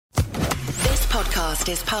podcast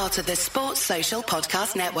is part of the Sports Social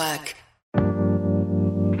Podcast Network.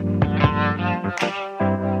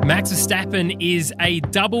 Max Verstappen is a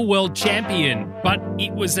double world champion, but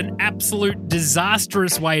it was an absolute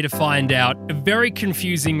disastrous way to find out. A very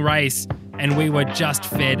confusing race, and we were just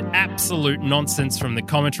fed absolute nonsense from the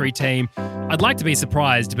commentary team. I'd like to be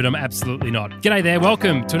surprised, but I'm absolutely not. G'day there,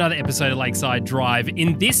 welcome to another episode of Lakeside Drive.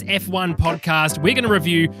 In this F1 podcast, we're going to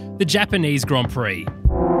review the Japanese Grand Prix.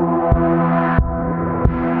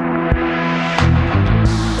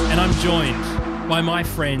 And I'm joined by my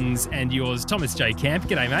friends and yours, Thomas J. Camp.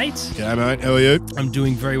 G'day, mate. G'day, mate. How are you? I'm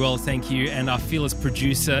doing very well, thank you. And our fearless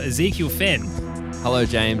producer, Ezekiel Fenn. Hello,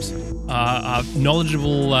 James. Our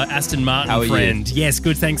knowledgeable Aston Martin friend. You? Yes,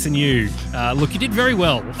 good, thanks, and you. Look, you did very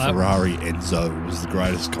well. Ferrari Enzo was the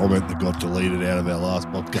greatest comment that got deleted out of our last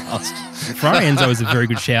podcast. Ferrari Enzo was a very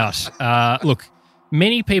good shout. Look,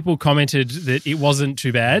 many people commented that it wasn't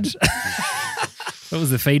too bad. That was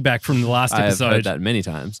the feedback from the last episode. I've heard that many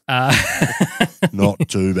times. Not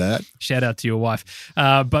too bad. Shout out to your wife.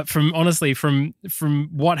 But from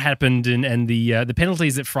what happened and the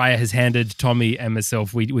penalties that Freya has handed Tommy and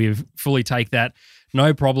myself, we fully take that.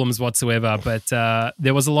 No problems whatsoever. But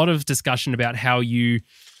there was a lot of discussion about how you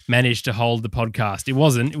managed to hold the podcast.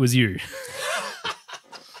 It was you.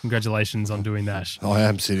 Congratulations on doing that. I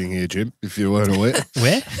am sitting here, Jim, if you weren't aware.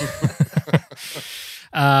 Where?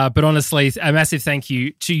 But honestly, a massive thank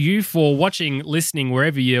you to you for watching, listening,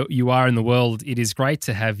 wherever you are in the world. It is great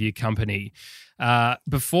to have your company.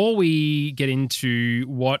 Before we get into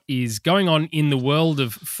what is going on in the world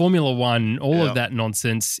of Formula One, all of that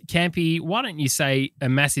nonsense, Campy, why don't you say a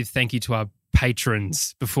massive thank you to our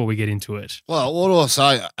patrons before we get into it? Well, what do I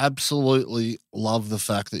say? I absolutely love the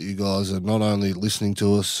fact that you guys are not only listening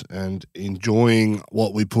to us and enjoying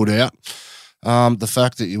what we put out, the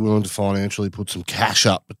fact that you're willing to financially put some cash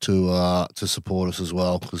up to support us as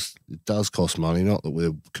well, because it does cost money. Not that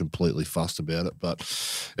we're completely fussed about it, but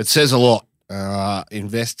it says a lot.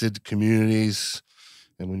 Invested communities,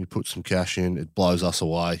 and when you put some cash in, it blows us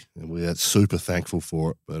away, and we're super thankful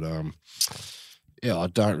for it. But yeah, I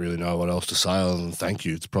don't really know what else to say other than thank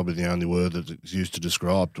you. It's probably the only word that is used to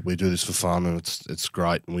describe. We do this for fun, and it's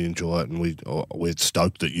great, and we enjoy it, and we're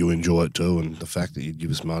stoked that you enjoy it too. And the fact that you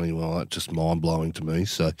give us money, well, that's just mind blowing to me.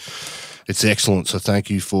 So it's excellent. So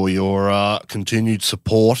thank you for your continued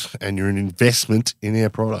support and your investment in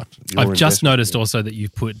our product. I've just noticed also that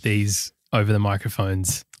you've put these over the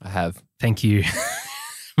microphones. I have. Thank you.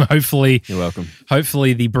 Hopefully, you're welcome.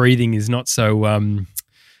 Hopefully, the breathing is not so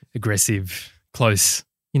aggressive. Close,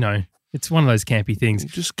 it's one of those campy things. You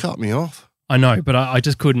just cut me off. I know, but I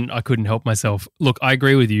just couldn't help myself. Look, I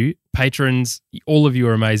agree with you. Patrons, all of you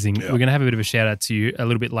are amazing. Yeah. We're going to have a bit of a shout out to you a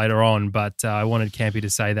little bit later on, but I wanted Campy to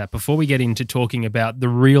say that before we get into talking about the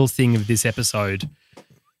real thing of this episode.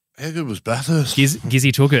 How good was Bathurst?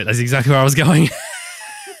 Gizzy took it. That's exactly where I was going.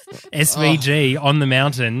 SVG on the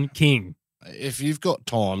mountain, king. If you've got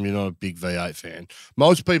time, you're not a big V8 fan.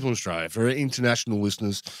 Most people in Australia, for international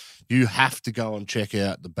listeners, you have to go and check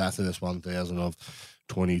out the Bathurst 1000 of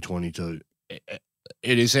 2022. It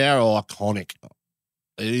is our iconic.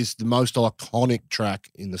 It is the most iconic track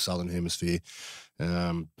in the Southern Hemisphere.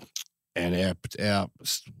 And our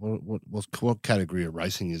what category of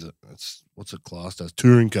racing is it? What's it classed as?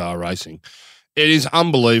 Touring car racing. It is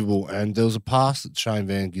unbelievable. And there was a pass that Shane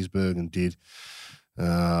Van Gisbergen did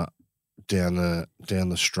down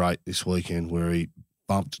the straight this weekend where he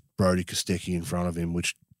bumped Brody Kostecki in front of him,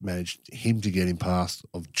 which managed him to get him past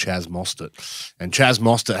of Chaz Mostert. And Chaz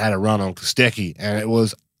Mostert had a run on Kostecki, and it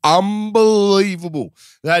was unbelievable.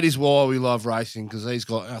 That is why we love racing, because he's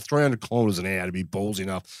got 300 kilometres an hour to be balls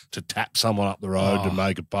enough to tap someone up the road to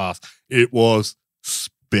make a pass. It was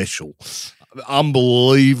special.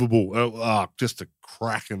 Unbelievable. Just a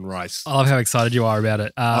cracking race. I love how excited you are about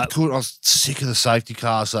it. I was sick of the safety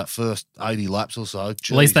cars that first 80 laps or so.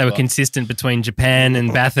 Jeez, at least they were consistent between Japan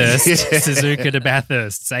and Bathurst, Suzuka to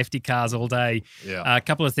Bathurst, safety cars all day. Yeah. A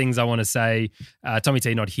couple of things I want to say. Tommy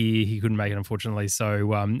T not here. He couldn't make it, unfortunately,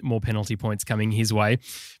 so more penalty points coming his way,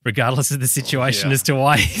 regardless of the situation as to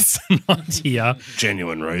why he's not here.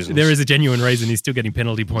 Genuine reasons. There is a genuine reason he's still getting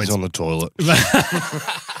penalty points. He's on the toilet.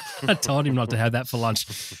 I told him not to have that for lunch.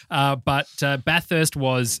 But Bathurst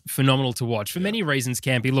was phenomenal to watch for many reasons,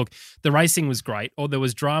 Campy. Look, the racing was great. Or there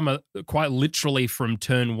was drama quite literally from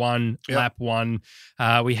turn one, lap one.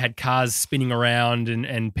 We had cars spinning around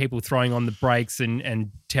and people throwing on the brakes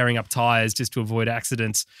and tearing up tyres just to avoid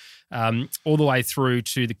accidents. All the way through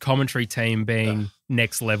to the commentary team being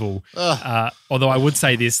next level. Although I would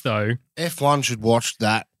say this, though. F1 should watch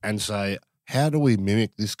that and say, how do we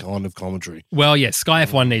mimic this kind of commentary? Well, yes, Sky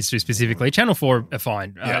F1 needs to specifically. Channel 4 are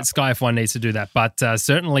fine. Yeah. Sky F1 needs to do that. But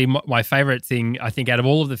certainly my favourite thing, I think, out of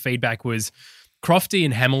all of the feedback was Crofty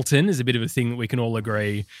and Hamilton is a bit of a thing that we can all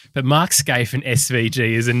agree. But Mark Scaife and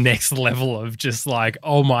SVG is a next level of just like,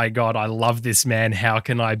 oh my God, I love this man. How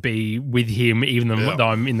can I be with him even though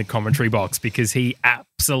I'm in the commentary box? Because he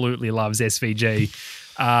absolutely loves SVG.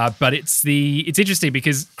 But it's interesting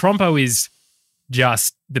because Crompo is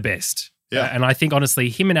just the best. Yeah. And I think, honestly,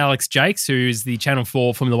 him and Alex Jakes, who's the Channel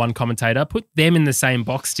 4 Formula 1 commentator, put them in the same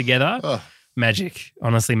box together. Oh. Magic.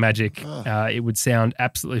 Honestly, magic. It would sound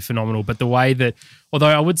absolutely phenomenal. But the way that, although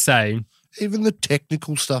I would say, even the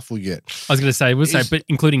technical stuff we get. I was going to say, but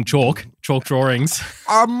including chalk drawings.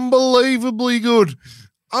 Unbelievably good.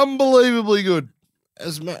 Unbelievably good.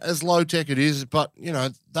 As low tech it is, but, you know,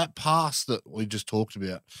 that pass that we just talked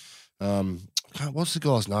about, what's the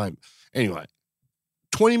guy's name? Anyway,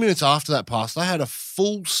 20 minutes after that pass, they had a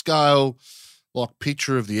full-scale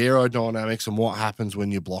picture of the aerodynamics and what happens when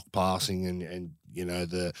you're block passing and you know,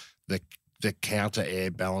 the counter air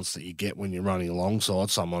balance that you get when you're running alongside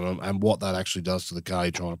someone and what that actually does to the car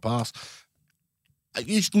you're trying to pass.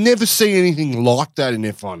 You never see anything like that in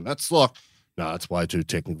F1. That's like, no, it's way too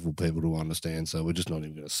technical for people to understand, so we're just not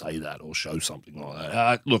even going to say that or show something like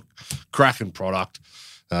that. Look, cracking product.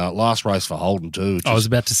 Last race for Holden too. I was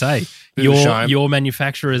about to say, your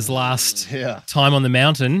manufacturer's last time on the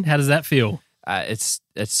mountain. How does that feel? It's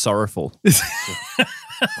sorrowful,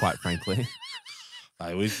 quite frankly.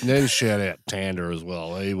 Hey, we need to shout out Tander as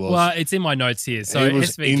well. Well, it's in my notes here. So he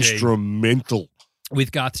was SVG, instrumental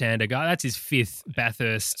with Garth Tander. That's his 5th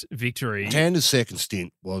Bathurst victory. Tander's second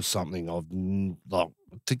stint was something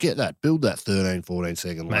to get build that 13, 14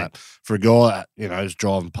 second lap for a guy that, you know, is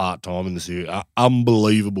driving part-time in the series.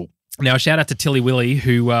 Unbelievable. Now, a shout out to Tilly Willie,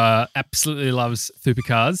 who absolutely loves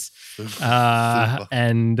supercars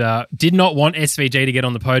and did not want SVG to get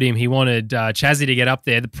on the podium. He wanted Chazzy to get up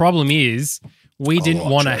there. The problem is we didn't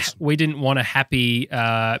want a happy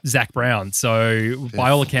Zach Brown. So by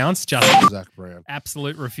all accounts, just Zach Brown.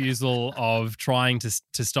 Absolute refusal of trying to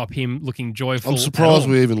stop him looking joyful. I'm surprised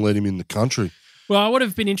we even let him in the country. Well, it would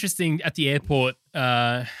have been interesting at the airport.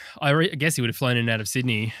 I guess he would have flown in and out of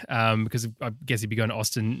Sydney because I guess he'd be going to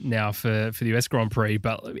Austin now for the US Grand Prix.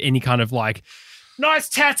 But any kind of nice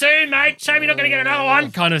tattoo, mate. Shame you're not going to get another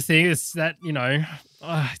one kind of thing. It's that, you know,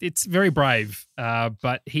 it's very brave.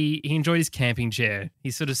 But he enjoyed his camping chair.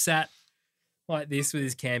 He sort of sat like this with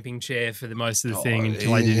his camping chair for the most of the thing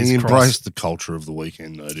until I did his cross. He embraced the culture of the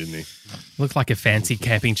weekend though, didn't he? Looked like a fancy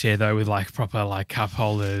camping chair though with proper cup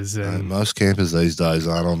holders. And most campers these days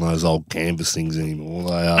aren't on those old canvas things anymore.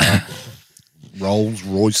 They are Rolls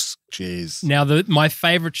Royce chairs. Now, my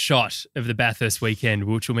favourite shot of the Bathurst weekend,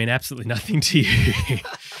 which will mean absolutely nothing to you,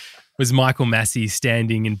 was Michael Massey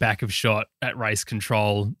standing in back of shot at race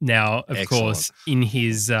control. Now, of course, in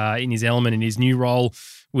his element, in his new role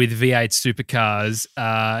with V8 supercars.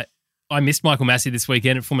 I missed Michael Massey this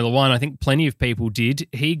weekend at Formula One. I think plenty of people did.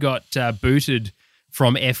 He got booted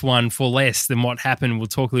from F1 for less than what happened. We'll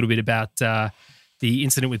talk a little bit about the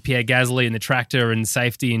incident with Pierre Gasly and the tractor and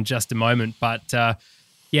safety in just a moment. But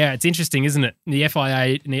yeah, it's interesting, isn't it? The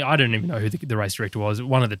FIA, I don't even know who the race director was.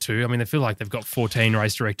 One of the two. I mean, they feel like they've got 14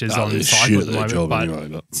 race directors on the cycle at the moment. But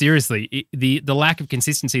anyway, seriously, the lack of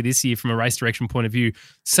consistency this year from a race direction point of view,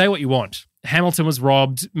 say what you want. Hamilton was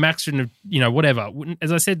robbed. Max shouldn't have, whatever.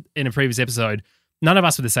 As I said in a previous episode, none of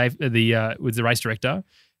us were with the race director.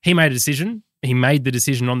 He made a decision. He made the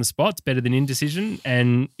decision on the spot. It's better than indecision.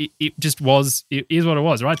 And it just was, it is what it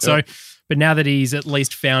was, right? Yep. So, but now that he's at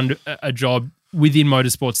least found a job within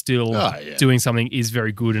motorsport still doing something is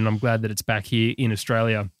very good. And I'm glad that it's back here in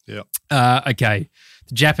Australia. Yeah. Okay.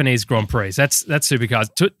 The Japanese Grand Prix. That's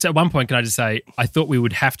supercars. At one point, can I just say, I thought we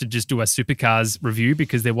would have to just do a supercars review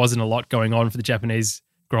because there wasn't a lot going on for the Japanese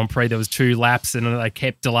Grand Prix. There was 2 laps and they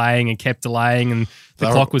kept delaying and the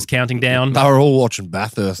clock was counting down. They were all watching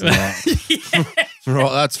Bathurst.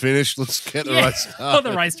 Right, that's finished. Let's get the race started. Well,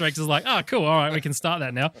 the race director's like, oh, cool. All right, we can start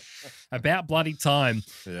that now. About bloody time.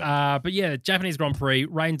 Yeah. But yeah, Japanese Grand Prix,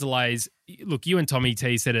 rain delays. Look, you and Tommy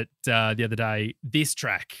T said it the other day. This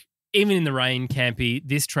track, even in the rain, Campy,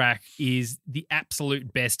 this track is the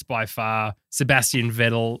absolute best by far. Sebastian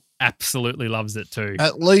Vettel absolutely loves it too.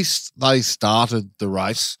 At least they started the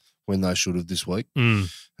race when they should have this week.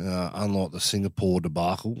 Unlike the Singapore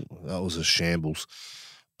debacle, that was a shambles.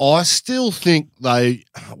 I still think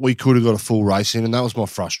we could have got a full race in, and that was my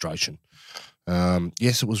frustration.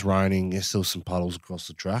 Yes, it was raining. Yes, there was some puddles across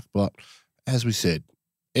the track, but as we said,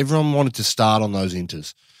 everyone wanted to start on those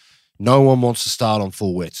inters. No one wants to start on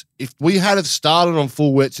full wets. If we had have started on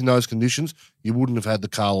full wets in those conditions, you wouldn't have had the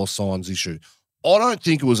Carlos Sainz issue. I don't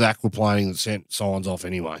think it was aquaplaning that sent Sainz off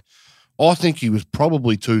anyway. I think he was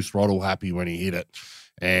probably too throttle happy when he hit it.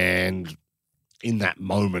 And in that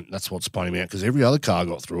moment, that's what spun him out, because every other car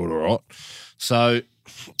got through it all right. So,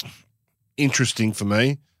 interesting for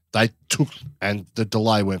me. They took, and the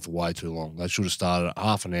delay went for way too long. They should have started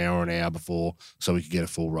half an hour before so we could get a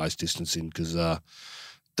full race distance in, because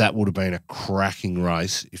that would have been a cracking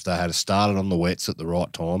race if they had started on the wets at the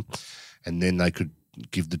right time, and then they could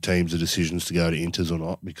give the teams the decisions to go to inters or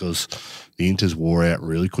not, because the inters wore out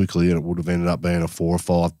really quickly and it would have ended up being a 4 or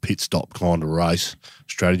 5 pit stop kind of race.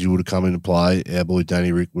 Strategy would have come into play. Our boy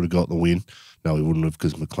Danny Rick would have got the win. No, he wouldn't have,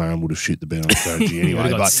 because McLaren would have shit the bed on strategy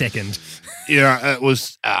anyway. But second. Yeah, it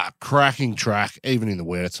was a cracking track. Even in the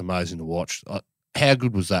wet, it's amazing to watch. How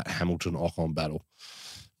good was that Hamilton-Ocon battle?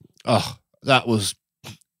 Oh, that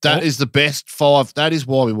is the best 5. That is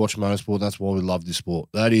why we watch motorsport. That's why we love this sport.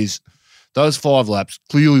 That is those 5 laps.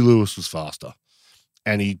 Clearly, Lewis was faster,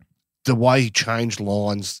 and the way he changed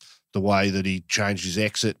lines, the way that he changed his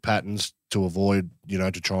exit patterns to avoid,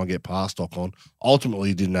 to try and get past Ocon. Ultimately,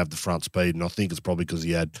 he didn't have the front speed, and I think it's probably because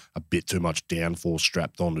he had a bit too much downforce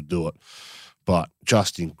strapped on to do it. But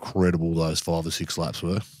just incredible those 5 or 6 laps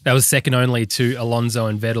were. That was second only to Alonso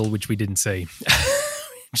and Vettel, which we didn't see.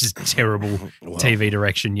 Just terrible TV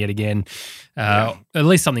direction yet again. At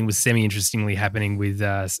least something was semi-interestingly happening with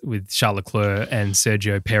Charles Leclerc and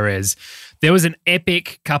Sergio Perez. There was an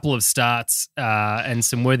epic couple of starts, and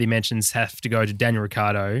some worthy mentions have to go to Daniel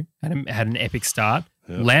Ricciardo, had an epic start.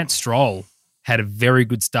 Yeah. Lance Stroll had a very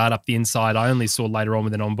good start up the inside. I only saw later on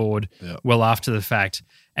with an onboard, well after the fact.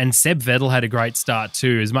 And Seb Vettel had a great start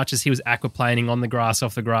too. As much as he was aquaplaning on the grass,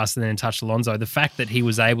 off the grass, and then touched Alonso, the fact that he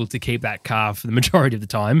was able to keep that car for the majority of the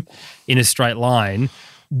time in a straight line,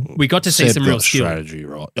 we got to see some real skill. Strategy,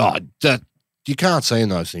 right? Oh, that you can't see in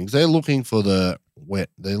those things. They're looking for the wet.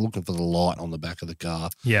 They're looking for the light on the back of the car.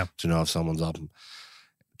 Yeah, to know if someone's up.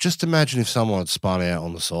 Just imagine if someone had spun out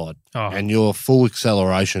on the side and you're full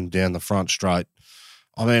acceleration down the front straight.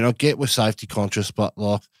 I mean, I get we're safety conscious, but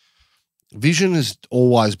like, vision has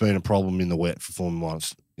always been a problem in the wet for Formula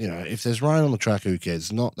 1. If there's rain on the track, who cares?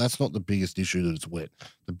 That's not the biggest issue that it's wet.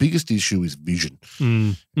 The biggest issue is vision.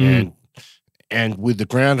 And with the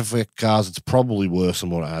ground effect cars, it's probably worse than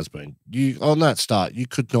what it has been. On that start, you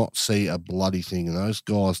could not see a bloody thing. And those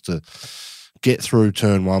guys to get through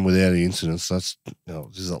turn 1 without any incidents, that's,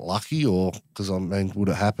 is it lucky, or because, would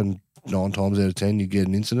it happen 9 times out of 10 you get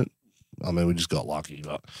an incident? We just got lucky,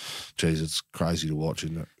 but geez, it's crazy to watch,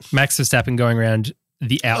 isn't it? Max Verstappen going around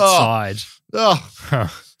the outside.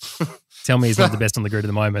 Tell me he's not the best on the grid at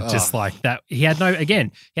the moment. Just like that. He has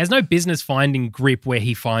no business finding grip where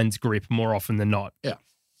he finds grip more often than not. Yeah.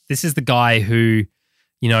 This is the guy who,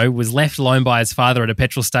 was left alone by his father at a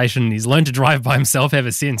petrol station. He's learned to drive by himself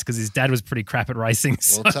ever since, because his dad was pretty crap at racing.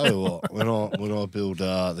 So. Well, I'll tell you what, when I build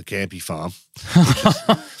the Campy farm,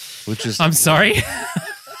 which is I'm sorry?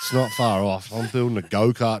 It's not far off. I'm building a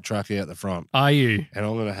go-kart track out the front. Are you? And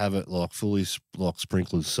I'm going to have it fully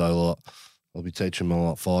sprinklers. So I'll be teaching my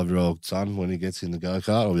 5-year-old son when he gets in the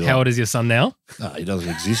go-kart. How old is your son now? No, he doesn't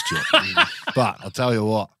exist yet. But I'll tell you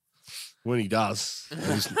what, when he does,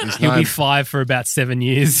 he'll be 5 for about 7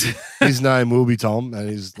 years. His name will be Tom, and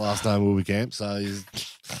his last name will be Camp. So he's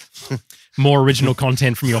more original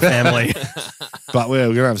content from your family. But we're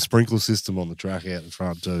going to have a sprinkler system on the track out the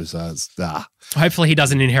front too. So it's Hopefully he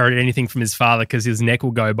doesn't inherit anything from his father, because his neck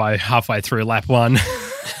will go by halfway through lap 1.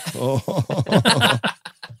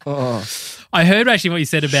 I heard actually what you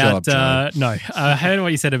said about I heard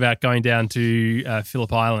what you said about going down to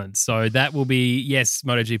Phillip Island. So that will be, yes,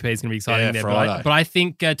 MotoGP is going to be exciting there. But I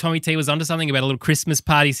think Tommy T was onto something about a little Christmas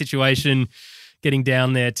party situation, getting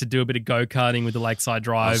down there to do a bit of go-karting with the Lakeside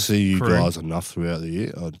Drive. I see you guys enough throughout the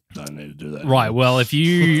year. I don't need to do that. Right. Well, if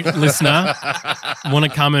you, listener, want to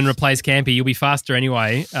come and replace Campy, you'll be faster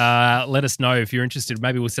anyway. Let us know if you're interested.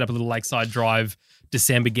 Maybe we'll set up a little Lakeside Drive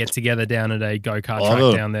December get-together down at a go-kart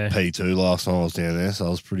track down there. P2 last time I was down there, so I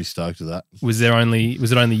was pretty stoked with that. Was it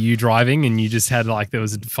only you driving, and you just had there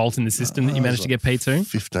was a fault in the system that you managed to get P2?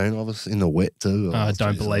 15 of us in the wet too. I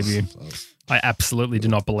don't believe you. I absolutely do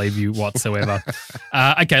not believe you whatsoever.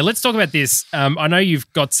 Okay, let's talk about this. I know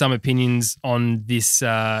you've got some opinions on this,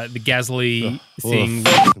 the Gasly thing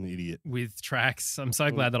with tracks. I'm so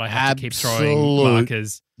glad that I have to keep throwing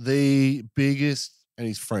markers. The biggest, and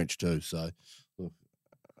he's French too, so look,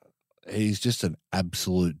 he's just an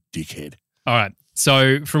absolute dickhead. All right.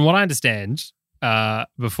 So from what I understand,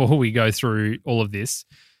 before we go through all of this,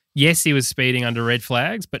 yes, he was speeding under red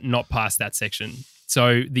flags, but not past that section.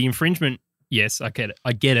 So the infringement, yes, I get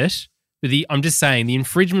it. But I'm just saying the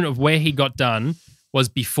infringement of where he got done was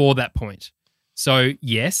before that point. So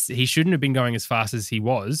yes, he shouldn't have been going as fast as he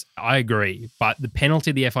was. I agree. But the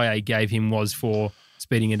penalty the FIA gave him was for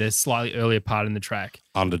speeding at a slightly earlier part in the track.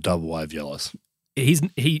 Under double wave yellows. He's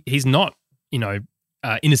not,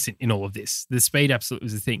 innocent in all of this. The speed absolutely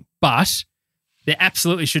was the thing. But there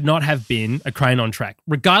absolutely should not have been a crane on track,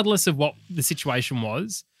 regardless of what the situation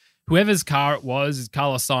was. Whoever's car it was,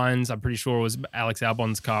 Carlos Sainz, I'm pretty sure it was Alex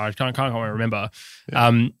Albon's car. I can't remember.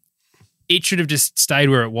 Yeah. It should have just stayed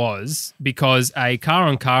where it was because a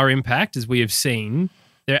car-on-car impact, as we have seen,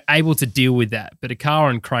 they're able to deal with that. But a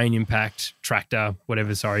car-on-crane impact, tractor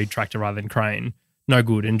rather than crane, no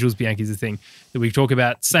good. And Jules Bianchi's the thing that we talk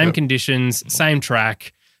about. Same conditions, same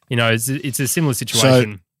track. It's a similar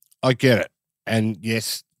situation. So, I get it. And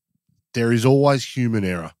yes, there is always human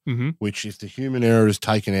error, which if the human error is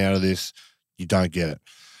taken out of this, you don't get it.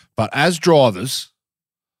 But as drivers,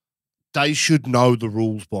 they should know the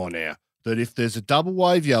rules by now. That if there's a double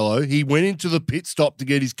wave yellow, he went into the pit stop to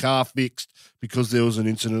get his car fixed because there was an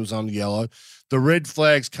incident, it was under yellow. The red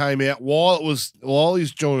flags came out while he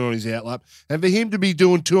was joining on his outlap. And for him to be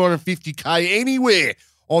doing 250K anywhere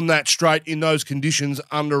on that straight in those conditions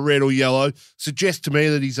under red or yellow suggests to me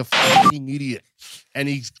that he's a fucking idiot and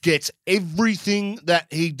he gets everything that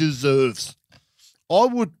he deserves.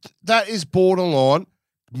 That is borderline,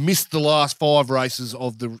 missed the last 5 races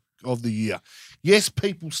of the year. Yes,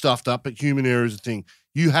 people stuffed up, but human error is a thing.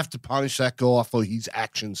 You have to punish that guy for his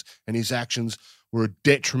actions, and his actions were a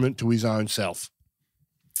detriment to his own self.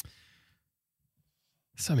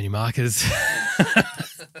 So many markers.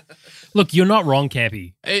 Look, you're not wrong,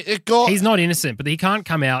 Campy. He's not innocent, but he can't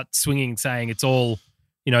come out swinging saying it's all,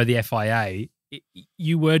 the FIA.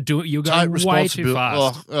 You're going way too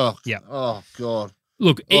fast. Yeah. Oh, God.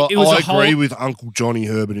 Look, it was I agree with Uncle Johnny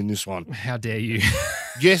Herbert in this one. How dare you?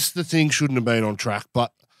 Yes, the thing shouldn't have been on track,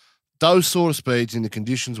 but those sort of speeds in the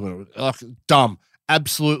conditions were dumb,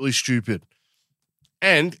 absolutely stupid.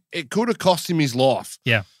 And it could have cost him his life.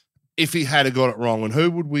 Yeah. If he had got it wrong. And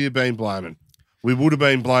who would we have been blaming? We would have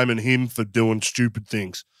been blaming him for doing stupid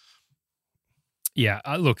things. Yeah.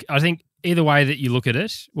 Look, I think either way that you look at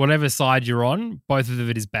it, whatever side you're on, both of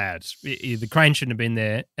it is bad. The crane shouldn't have been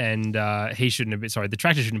there, and the tractor shouldn't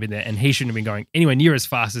have been there, and he shouldn't have been going anywhere near as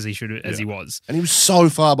fast as he was. And he was so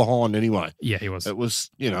far behind anyway. Yeah, he was. It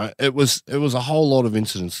was, it was a whole lot of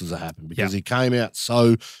incidences that happened because he came out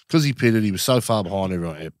because he pitted, he was so far behind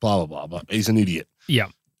everyone, blah, blah, blah, but he's an idiot. Yeah.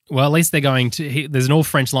 Well, at least they're going to, there's an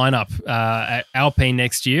all-French lineup at Alpine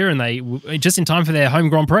next year, and they just in time for their home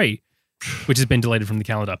Grand Prix, which has been deleted from the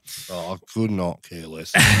calendar. Oh, I could not care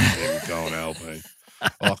less than going Alpine.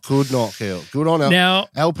 I could not care. Good on Alpine. Now,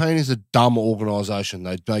 Alpine is a dumb organisation.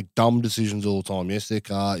 They make dumb decisions all the time. Yes, their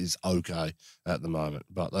car is okay at the moment,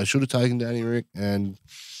 but they should have taken Danny Rick and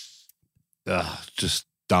just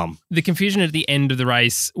dumb. The confusion at the end of the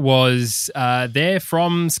race was there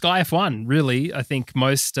from Sky F1, really. I think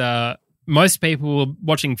most people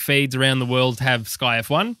watching feeds around the world have Sky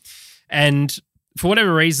F1, and for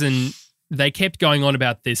whatever reason, they kept going on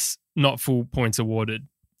about this not full points awarded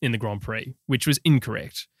in the Grand Prix, which was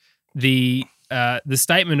incorrect. The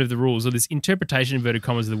statement of the rules, or this interpretation, inverted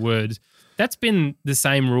commas, of the word, that's been the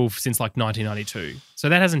same rule since like 1992. So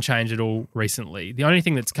that hasn't changed at all recently. The only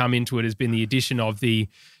thing that's come into it has been the addition of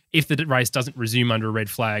if the race doesn't resume under a red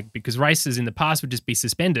flag, because races in the past would just be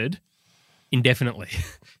suspended indefinitely.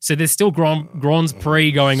 So there's still Grands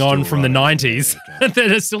Prix going on from the 90s that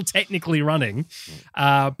are still technically running.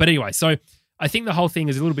 But anyway, so I think the whole thing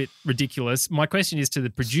is a little bit ridiculous. My question is to the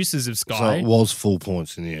producers of Sky. So it was full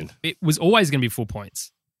points in the end. It was always going to be full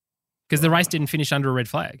points because the race didn't finish under a red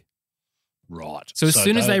flag. Right. So as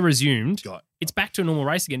soon as they resumed, it's back to a normal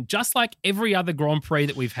race again, just like every other Grand Prix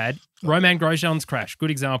that we've had. Romain Grosjean's crash,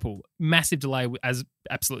 good example. Massive delay, as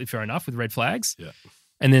absolutely fair enough, with red flags. Yeah.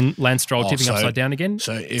 And then Lance Stroll tipping upside down again.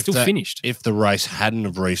 So if still finished. If the race hadn't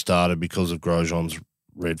have restarted because of Grosjean's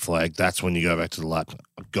red flag, that's when you go back to the lap.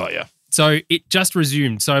 Got you. So it just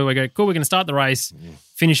resumed. So we go, cool, we're going to start the race,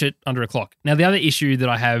 finish it under a clock. Now, the other issue that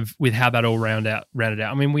I have with how that all rounded out,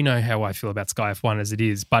 I mean, we know how I feel about Sky F1 as it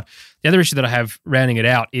is, but the other issue that I have rounding it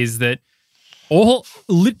out is that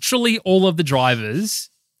literally all of the drivers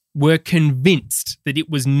were convinced that it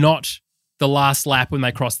was not the last lap when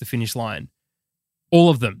they crossed the finish line. All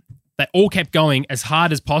of them. They all kept going as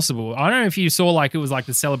hard as possible. I don't know if you saw it was like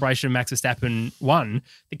the celebration of Max Verstappen won.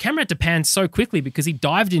 The camera had to pan so quickly because he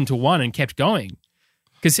dived into one and kept going.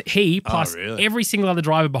 Because he, plus every single other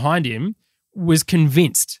driver behind him, was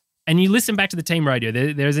convinced And you listen back to the team radio.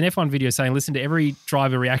 There's an F1 video saying, listen to every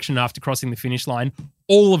driver reaction after crossing the finish line.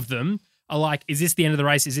 All of them are like, is this the end of the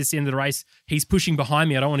race? Is this the end of the race? He's pushing behind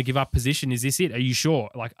me. I don't want to give up position. Is this it? Are you sure?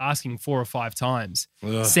 Like asking 4 or 5 times.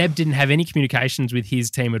 Ugh. Seb didn't have any communications with his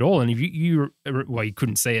team at all. And if you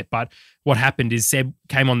couldn't see it, but what happened is Seb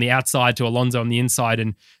came on the outside to Alonso on the inside,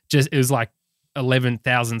 and just it was like 11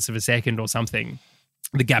 thousandths of a second or something,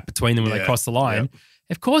 the gap between them when they crossed the line. Yeah.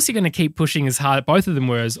 Of course you're going to keep pushing as hard. Both of them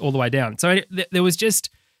were all the way down. So there was just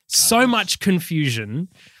so much confusion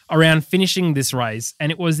around finishing this race,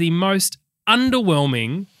 and it was the most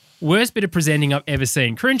underwhelming, worst bit of presenting I've ever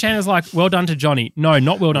seen. Karun Chandler's like, well done to Johnny. No,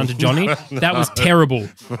 not well done to Johnny. That was terrible.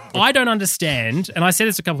 I don't understand, and I said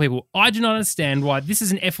this to a couple of people, I do not understand why this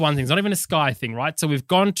is an F1 thing. It's not even a Sky thing, right? So we've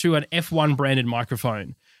gone to an F1 branded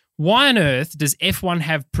microphone. Why on earth does F1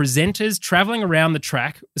 have presenters traveling around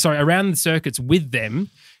around the circuits with them?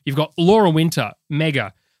 You've got Laura Winter,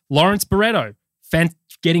 mega. Lawrence Barretto,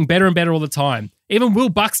 getting better and better all the time. Even Will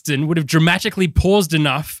Buxton would have dramatically paused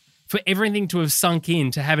enough for everything to have sunk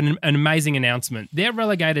in to have an amazing announcement. They're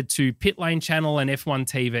relegated to Pit Lane Channel and F1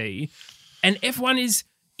 TV, and F1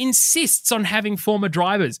 insists on having former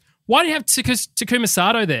drivers. Why do you have Takuma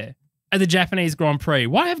Sato there at the Japanese Grand Prix?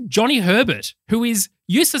 Why have Johnny Herbert, who is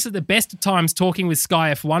useless at the best of times talking with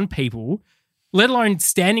Sky F1 people, let alone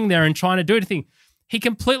standing there and trying to do anything? He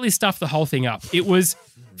completely stuffed the whole thing up. It was,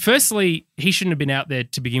 firstly, he shouldn't have been out there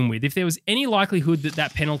to begin with. If there was any likelihood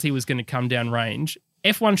that penalty was going to come down range,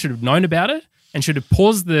 F1 should have known about it and should have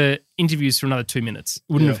paused the interviews for another 2 minutes. It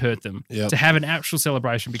wouldn't have hurt them to have an actual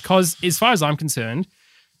celebration, because as far as I'm concerned,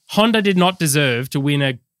 Honda did not deserve to win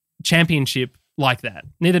a championship like that.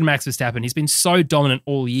 Neither did Max Verstappen. He's been so dominant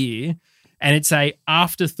all year, and it's a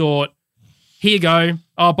afterthought. Here you go.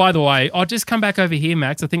 Oh, by the way, just come back over here,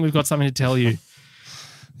 Max. I think we've got something to tell you.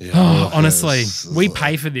 Honestly, we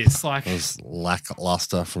pay for this. Like, it was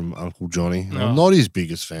lackluster from Uncle Johnny. I'm not his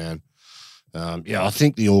biggest fan. I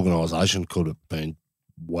think the organisation could have been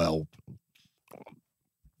well.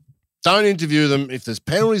 Don't interview them if there's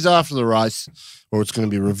penalties after the race, or it's going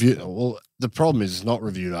to be reviewed. Well, the problem is it's not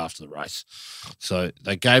reviewed after the race. So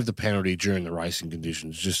they gave the penalty during the racing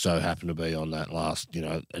conditions, just so happened to be on that last,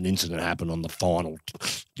 an incident happened on the final,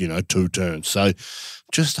 2 turns. So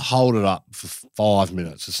just hold it up for 5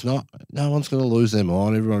 minutes. It's not, no one's going to lose their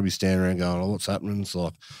mind. Everyone will be standing around going, what's happening? It's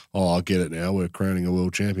like, I get it now. We're crowning a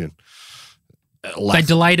world champion. They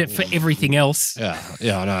delayed it for everything else. Yeah,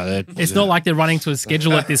 I know. It's not like they're running to a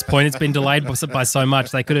schedule at this point. It's been delayed by so much.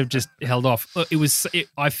 They could have just held off.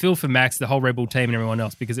 I feel for Max, the whole Red Bull team and everyone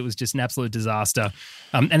else, because it was just an absolute disaster.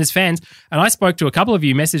 And as fans, and I spoke to a couple of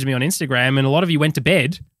you, messaged me on Instagram, and a lot of you went to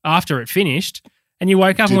bed after it finished, and you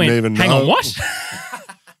woke up and went, hang on, what?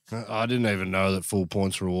 I didn't even know that full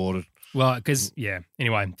points were awarded. Well, because,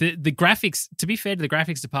 anyway, the graphics, to be fair to the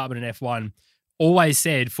graphics department in F1, always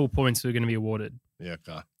said full points were going to be awarded. Yeah,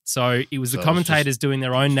 okay. So it was the commentators doing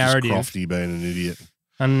their own narrative. Crofty being an idiot.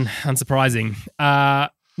 Unsurprising. Now,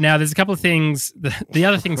 there's a couple of things. The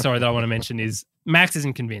other thing, that I want to mention is Max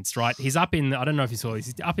isn't convinced, right? He's up in, I don't know if you saw this,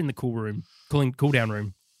 he's up in the cool down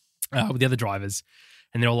room with the other drivers.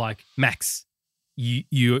 And they're all like, Max,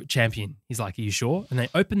 you're champion. He's like, are you sure? And they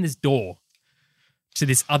open this door to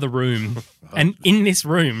this other room. And in this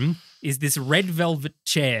room is this red velvet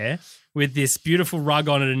chair with this beautiful rug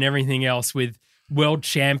on it and everything else, with world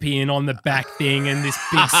champion on the back thing and this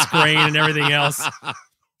big screen and everything else.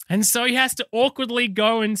 And so he has to awkwardly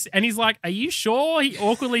go and he's like, are you sure? He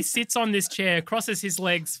awkwardly sits on this chair, crosses his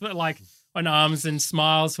legs on arms and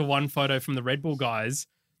smiles for one photo from the Red Bull guys,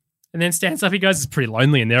 and then stands up. He goes, it's pretty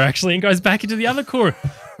lonely in there actually, and goes back into the other core.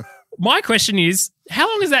 My question is, how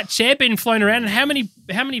long has that chair been flown around, and how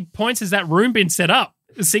many points has that room been set up?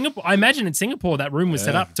 Singapore, I imagine in Singapore that room was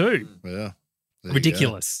set up too. Yeah,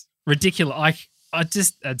 ridiculous.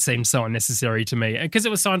 That seemed so unnecessary to me, because it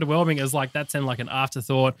was so underwhelming. It was like that seemed like an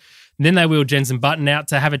afterthought. And then they wheeled Jenson Button out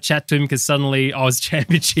to have a chat to him, because suddenly I was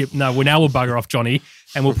championship. No, we'll bugger off Johnny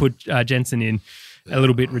and we'll put Jenson in. A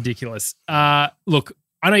little bit ridiculous. Look,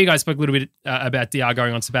 I know you guys spoke a little bit about DR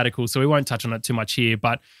going on sabbatical, so we won't touch on it too much here.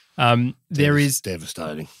 But there is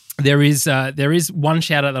devastating. There is one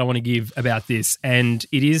shout out that I want to give about this, and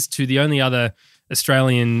it is to the only other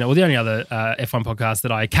Australian, or the only other F1 podcast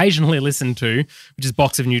that I occasionally listen to, which is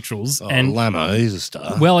Box of Neutrals. And Lamo, he's a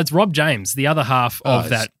star. Well, it's Rob James, the other half of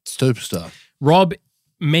that. Superstar. Rob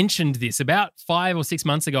mentioned this about 5 or 6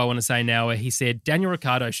 months ago, I want to say now, where he said Daniel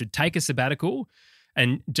Ricciardo should take a sabbatical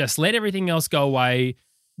and just let everything else go away,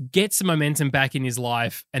 get some momentum back in his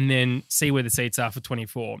life, and then see where the seats are for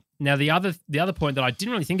 24. Now, the other point that I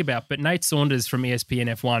didn't really think about, but Nate Saunders from ESPN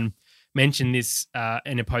F1 mentioned this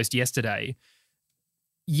in a post yesterday.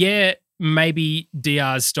 Yeah, maybe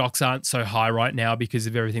DR's stocks aren't so high right now because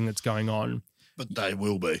of everything that's going on. But they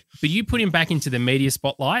will be. But you put him back into the media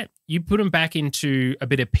spotlight. You put him back into a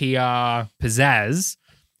bit of PR pizzazz.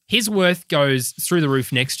 His worth goes through the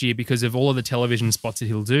roof next year because of all of the television spots that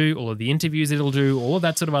he'll do, all of the interviews that he'll do, all of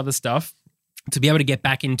that sort of other stuff to be able to get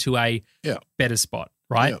back into a better spot,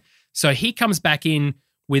 right? Yeah. So he comes back in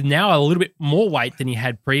with now a little bit more weight than he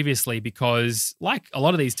had previously because, like a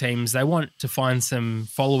lot of these teams, they want to find some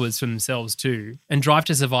followers for themselves too. And Drive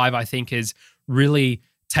to Survive, I think, has really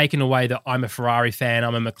taken away that I'm a Ferrari fan,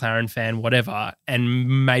 I'm a McLaren fan, whatever,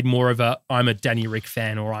 and made more of a I'm a Danny Rick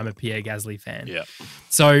fan or I'm a Pierre Gasly fan. Yeah.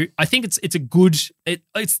 So I think it's a good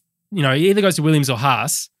it's he either goes to Williams or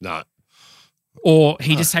Haas. No. Or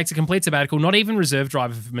he just takes a complete sabbatical, not even reserve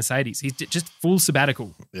driver for Mercedes. He's just full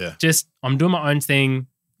sabbatical. Yeah. Just I'm doing my own thing.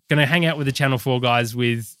 Going to hang out with the Channel 4 guys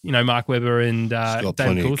with Mark Webber and He's got David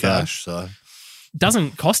plenty of Coulthard. cash, so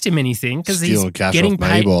Doesn't cost him anything because he's stealing cash getting off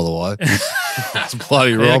paid. me, by the way. It's a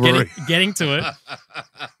bloody Yeah, robbery. getting to it.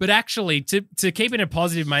 But actually, to keep it a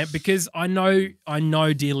positive, mate, because I know,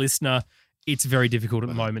 dear listener, it's very difficult at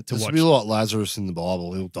the moment to This watch. will be like Lazarus in the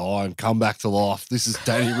Bible. He'll die and come back to life. This is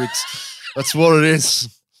Danny Rick's. That's what it is.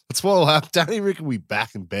 That's what will happen. Danny Rick will be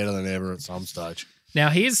back and better than ever at some stage. Now,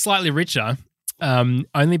 he is slightly richer,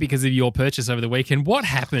 only because of your purchase over the weekend. What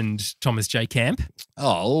happened, Thomas J. Camp?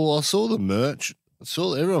 Oh, well, I saw the merch.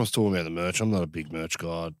 Everyone was talking about the merch. I'm not a big merch guy.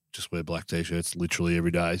 I just wear black t-shirts literally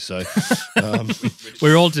every day. So,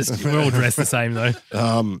 We're all dressed the same though.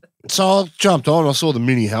 So I jumped on. I saw the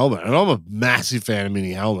mini helmet, and I'm a massive fan of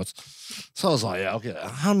mini helmets. So I was like, yeah, I'll get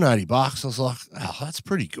 $180. I was like, oh, that's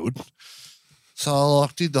pretty good. So I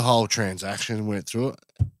did the whole transaction, went through it,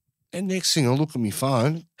 and next thing I look at my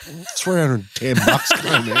phone, $310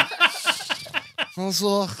 came in. I was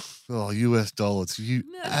like, oh, US dollars. Geez,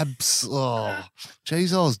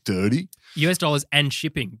 I was dirty. US dollars and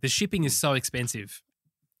shipping. The shipping is so expensive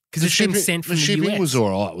because it's been sent from the shipping US. was all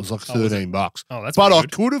right. It was like $13. Oh, that's but pretty I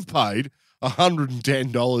good. could have paid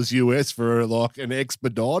 $110 US for like an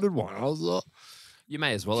expedited one. I was like, You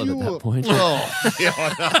may as well have at that point. Oh, yeah,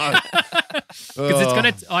 I know. Because it's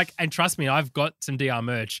going to, and trust me, I've got some DR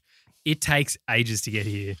merch. It takes ages to get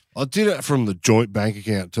here. I did it from the joint bank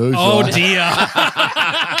account too. Oh, so dear.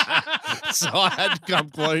 So I had to come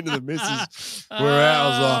clean to the missus. We're out. I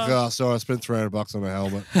was like, oh, sorry, I spent $300 on a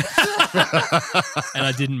helmet. And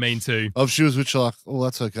I didn't mean to. She was like, oh,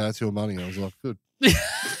 that's okay. It's your money. I was like, good.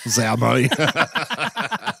 It's our money.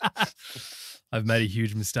 I've made a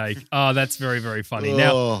huge mistake. Oh, that's very, very funny.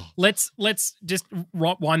 Now, Oh. let's just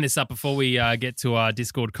wind this up before we get to our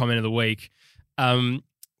Discord comment of the week.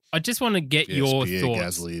 I just want to get your Pierre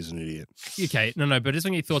thoughts. Gasly is an idiot. Okay, no, but I just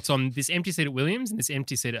want your thoughts on this empty seat at Williams and this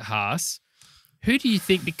empty seat at Haas. Who do you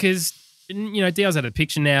think? Because Dale's out of the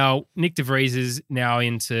picture now. Nick De Vries is now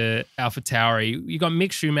into AlphaTauri. You got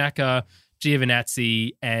Mick Schumacher,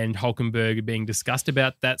 Giovinazzi, and Hulkenberg being discussed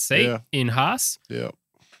about that seat in Haas. Yeah.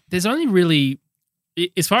 There's only really,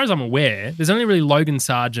 as far as I'm aware, there's only really Logan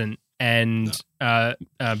Sargent and Jack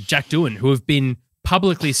Doohan who have been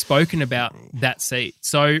publicly spoken about that seat.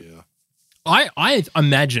 So I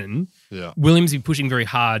imagine Williams be pushing very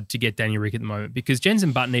hard to get Danny Rick at the moment because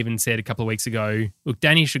Jenson Button even said a couple of weeks ago, look,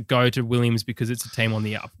 Danny should go to Williams because it's a team on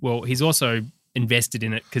the up. Well, he's also invested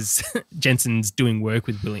in it because Jenson's doing work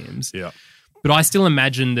with Williams. Yeah. But I still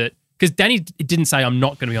imagine that, because Danny didn't say I'm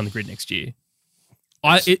not going to be on the grid next year.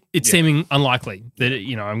 It's seeming unlikely that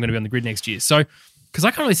I'm going to be on the grid next year. So, because I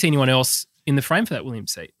can't really see anyone else in the frame for that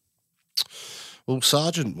Williams seat. Well,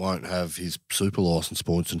 Sargent won't have his super license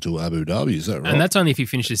points until Abu Dhabi, is that right? And that's only if he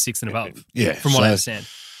finishes 6th and above. Yeah, From what so I understand.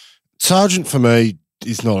 Sargent, for me,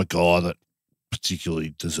 is not a guy that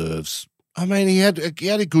particularly deserves. I mean, he had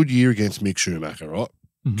a good year against Mick Schumacher, right?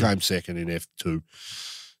 Mm-hmm. Came second in F2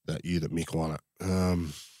 that year that Mick won it.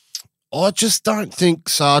 I just don't think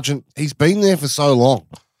Sargent, he's been there for so long.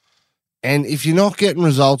 And if you're not getting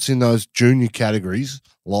results in those junior categories,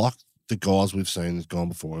 like the guys we've seen that's gone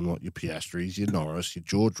before him, like your Piastris, your Norris, your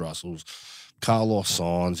George Russells, Carlos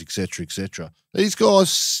Sainz, etc., these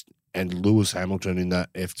guys, and Lewis Hamilton in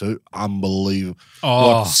that F2, unbelievable.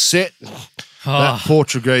 Oh. Set that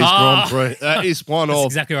Portuguese Grand Prix. That is one That's of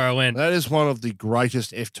exactly where I went. that is one of the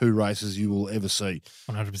greatest F2 races you will ever see.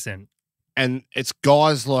 100%. And it's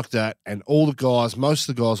guys like that, and all the guys, most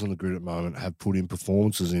of the guys on the grid at the moment have put in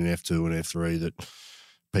performances in F2 and F3 that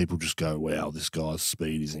people just go, wow, this guy's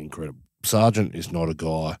speed is incredible. Sargent is not a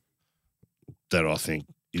guy that I think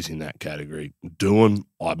is in that category. Doohan,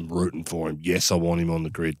 I'm rooting for him. Yes, I want him on the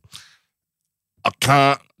grid.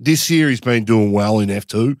 This year he's been doing well in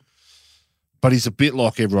F2, but he's a bit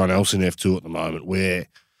like everyone else in F2 at the moment, where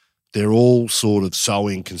they're all sort of so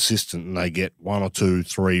inconsistent and they get 1 or 2,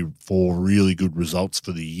 3, 4 really good results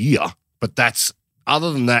for the year. But that's,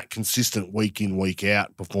 other than that, consistent week in, week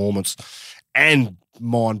out performance and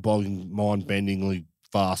mind-bendingly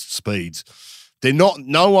fast speeds. They're not,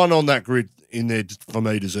 no one on that grid in there for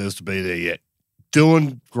me deserves to be there yet.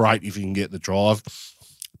 Doing great if you can get the drive,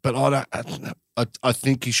 but I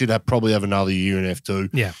think he should probably have another year in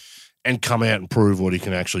F2. Yeah. And come out and prove what he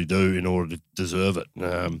can actually do in order to deserve it.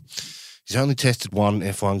 He's only tested one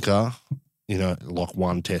F1 car, like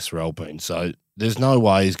one test for Alpine. So there's no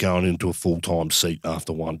way he's going into a full-time seat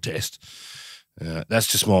after one test. That's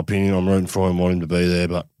just my opinion. I'm rooting for him, want him to be there,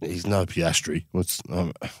 but he's no Piastri.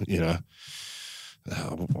 I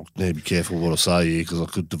need to be careful what I say here because I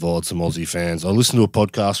could divide some Aussie fans. I listened to a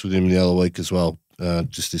podcast with him the other week as well,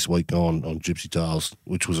 just this week on Gypsy Tales,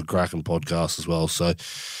 which was a cracking podcast as well. So,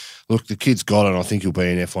 look, the kid's got it. I think he'll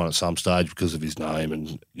be in F1 at some stage because of his name,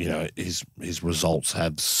 and his results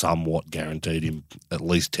have somewhat guaranteed him at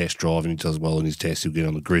least test driving. He does well in his tests, he'll get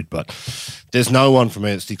on the grid. But there's no one for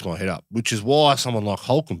me that sticks my head up, which is why someone like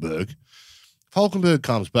Hulkenberg, if Hulkenberg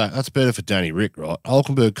comes back, that's better for Danny Rick, right?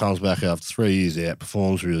 Hulkenberg comes back after 3 years out,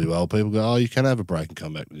 performs really well. People go, oh, you can have a break and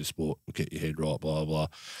come back to this sport and get your head right, blah, blah.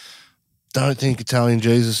 Don't think Italian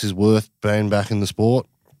Jesus is worth being back in the sport.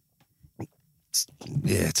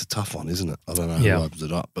 It's a tough one, isn't it? I don't know who opens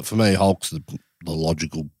it up. But for me, Hulk's the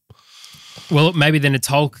logical. Well, maybe then it's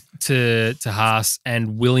Hulk to Haas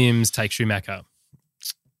and Williams take Schumacher.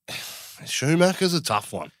 Schumacher's a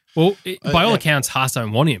tough one. Well, by all accounts, Haas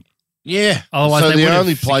don't want him. Yeah. Otherwise, so they would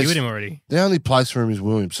have secured him already. The only place for him is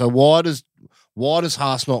Williams. So why does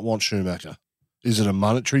Haas not want Schumacher? Is it a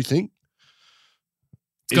monetary thing?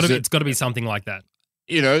 It's got to be something like that.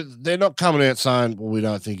 They're not coming out saying, well, we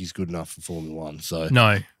don't think he's good enough for Formula One, so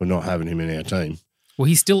no, we're not having him in our team. Well,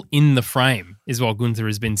 he's still in the frame, is what Gunther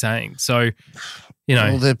has been saying. So,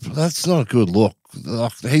 Well, that's not a good look.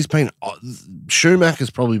 Schumacher's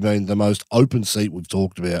probably been the most open seat we've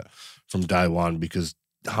talked about from day one because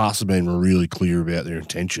Haas have been really clear about their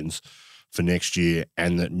intentions for next year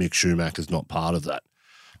and that Mick Schumacher's not part of that.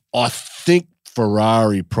 I think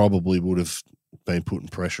Ferrari probably would have been putting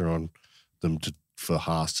pressure on them for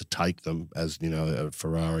Haas to take them as, a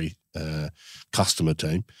Ferrari customer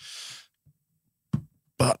team.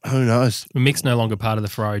 But who knows? Mick's no longer part of the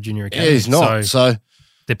Ferrari Junior Academy. Yeah, he's not. So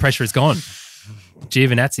the pressure is gone.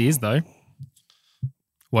 Giovinazzi is, though.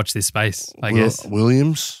 Watch this space, I guess.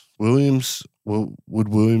 Williams, would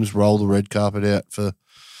Williams roll the red carpet out for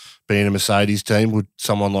being a Mercedes team? Would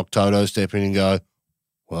someone like Toto step in and go,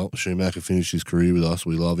 well, Schumacher finished his career with us.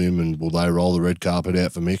 We love him. And will they roll the red carpet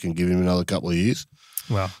out for Mick and give him another couple of years?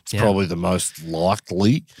 Well, it's probably the most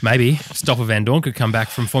likely. Maybe Stoffel Van Dorn could come back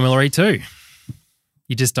from Formula E too.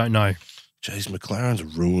 You just don't know. Jeez, McLaren's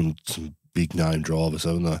ruined some big name drivers,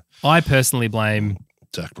 haven't they? I personally blame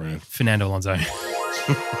Zach Brown, Fernando Alonso.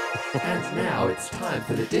 And now it's time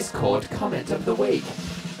for the Discord comment of the week.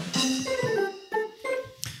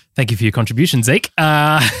 Thank you for your contribution, Zeke.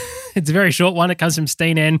 It's a very short one. It comes from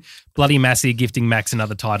Steen N. Bloody Massey gifting Max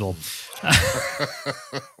another title.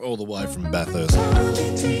 All the way from Bathurst.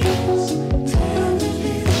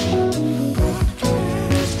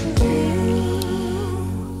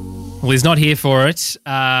 Well, he's not here for it,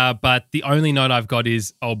 but the only note I've got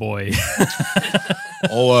is, oh boy.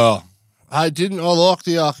 Oh, well. I like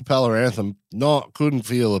the Archipelago anthem. Couldn't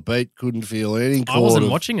feel a beat, couldn't feel any I wasn't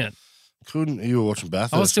watching it. You were watching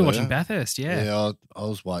Bathurst. I was still watching Bathurst, yeah. Yeah, I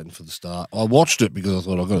was waiting for the start. I watched it because I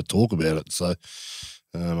thought I've got to talk about it. So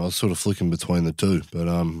I was sort of flicking between the two. But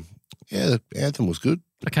the anthem was good.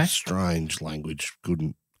 Okay. Strange language.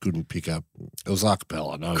 Couldn't pick up. It was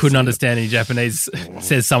Archipelago. No, couldn't understand any Japanese,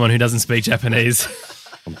 says someone who doesn't speak Japanese.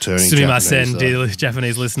 I'm turning Sumimasen, dear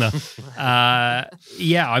Japanese listener. I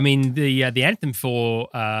mean, the anthem for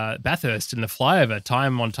Bathurst and the flyover,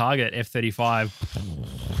 time on target,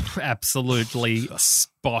 F35, absolutely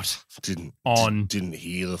spot on. Didn't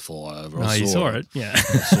hear the flyover. No, you saw it. Yeah. I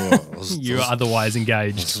saw it. You were otherwise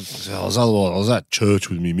engaged. I was at church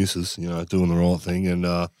with me missus, doing the right thing,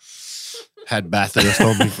 and had Bathurst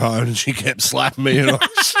on my phone, and she kept slapping me. And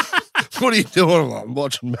what are you doing? I'm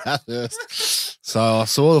watching Bathurst. So I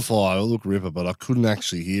saw the flyer, it looked ripper, but I couldn't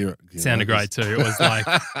actually hear it. Sounded great too. It was like,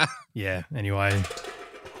 anyway.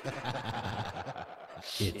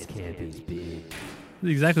 It's Campy's big.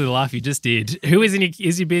 Exactly the laugh you just did. Who is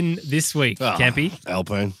you been this week, Campy?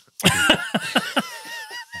 Alpine.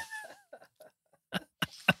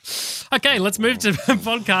 Okay, let's move to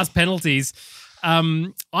podcast penalties.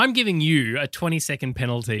 I'm giving you a 20-second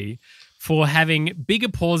penalty for having bigger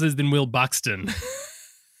pauses than Will Buxton.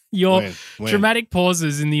 Your When? dramatic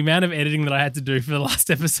pauses in the amount of editing that I had to do for the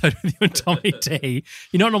last episode with you and Tommy T.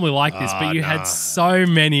 You're not normally like this, but you had so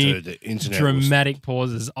many Dude, the internet dramatic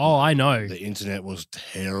pauses. Oh, I know. The internet was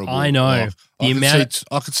terrible. I know. Like,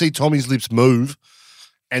 I could see Tommy's lips move,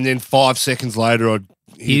 and then 5 seconds later, I'd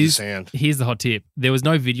hear the sound. Here's the hot tip. There was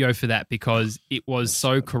no video for that because it was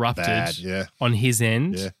so corrupted Bad, on his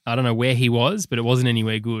end. Yeah. I don't know where he was, but it wasn't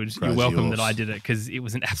anywhere good. Crazy You're welcome horse. that I did it because it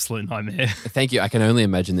was an absolute nightmare. Thank you. I can only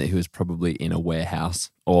imagine that he was probably in a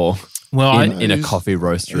warehouse or Well, in a coffee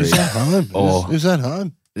roastery. Who's at home? Or- Who's at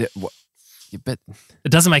home? Yeah, what- you bet. it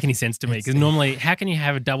doesn't make any sense to me because normally, how can you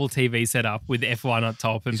have a double TV set up with F1 on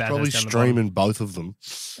top and He's Bathurst probably down the streaming both of them.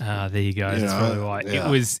 bottom? There you go. That's know, probably why.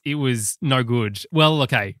 yeah. It was no good. Well,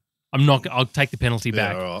 okay. I'll take the penalty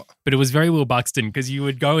back. Yeah, right. But it was very Will Buxton because you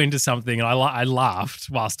would go into something and I laughed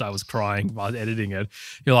whilst I was crying while editing it.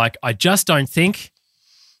 You're like, I just don't think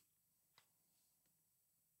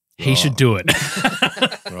he should do it.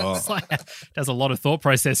 Right. It's like, there's a lot of thought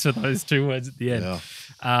process for those two words at the end.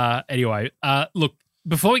 Yeah. Anyway, look,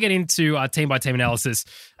 before we get into our team-by-team analysis,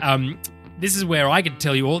 this is where I can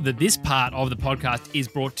tell you all that this part of the podcast is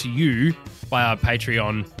brought to you by our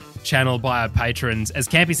Patreon channel, by our patrons. As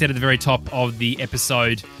Campy said at the very top of the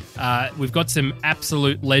episode, we've got some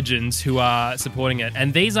absolute legends who are supporting it.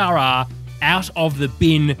 And these are our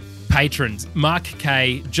out-of-the-bin patrons. Mark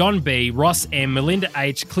K, John B, Ross M, Melinda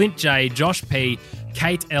H, Clint J, Josh P,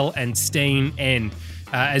 Kate L, and Steen N.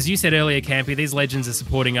 As you said earlier, Campy, these legends are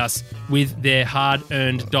supporting us with their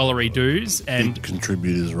hard-earned dollary dues and Big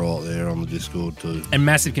contributors right there on the Discord too. and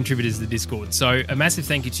massive contributors to the Discord. So a massive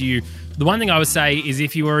thank you to you. The one thing I would say is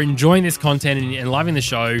if you are enjoying this content and loving the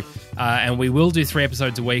show, and we will do 3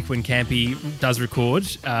 episodes a week when Campy does record,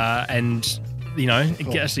 and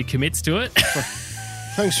actually commits to it.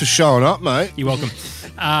 Thanks for showing up, mate. You're welcome.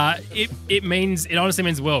 It honestly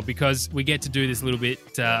means well because we get to do this a little bit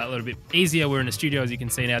easier. We're in a studio, as you can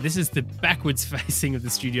see now. This is the backwards facing of the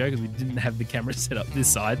studio because we didn't have the camera set up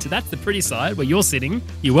this side. So that's the pretty side where you're sitting.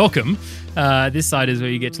 You're welcome. This side is where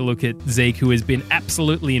you get to look at Zeke, who has been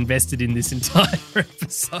absolutely invested in this entire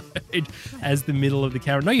episode as the middle of the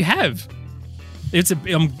camera. No, you have.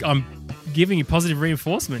 I'm giving you positive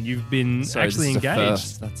reinforcement. You've been actually this is a engaged.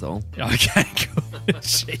 first, that's all. Okay, cool.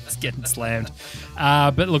 She's getting slammed.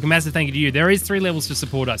 But look, a massive thank you to you. There is 3 levels to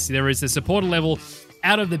support us. There is the supporter level,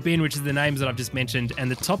 out of the bin, which is the names that I've just mentioned,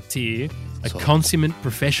 and the top tier, a consummate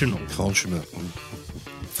professional.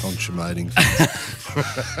 Consummating.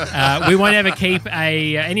 We won't ever keep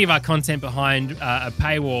any of our content behind a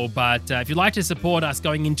paywall, but if you'd like to support us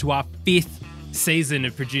going into our 5th season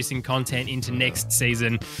of producing content into next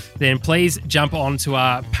season, then please jump onto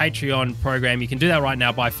our Patreon program. You can do that right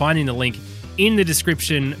now by finding the link in the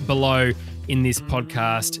description below in this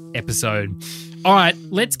podcast episode. All right,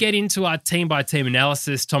 let's get into our team-by-team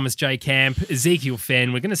analysis. Thomas J. Camp, Ezekiel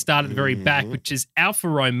Fenn. We're going to start at the very back, which is Alfa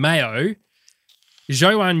Romeo,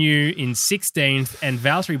 Zhou Guanyu in 16th and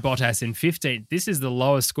Valtteri Bottas in 15th. This is the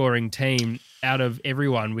lowest scoring team out of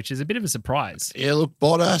everyone, which is a bit of a surprise. Yeah, look,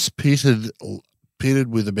 Bottas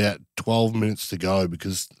pitted with about 12 minutes to go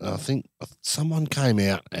because I think someone came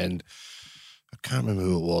out and I can't remember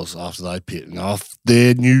who it was after they pitted. And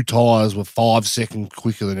their new tyres were 5 seconds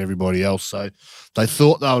quicker than everybody else, so they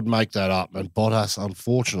thought they would make that up. And Bottas,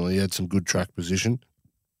 unfortunately, had some good track position.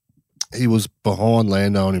 He was behind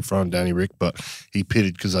Lando and in front of Danny Rick, but he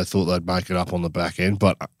pitted because they thought they'd make it up on the back end,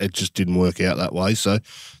 but it just didn't work out that way. So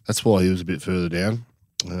that's why he was a bit further down.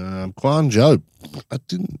 Guan Zhou,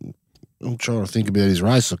 I'm trying to think about his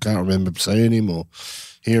race. I can't remember seeing him or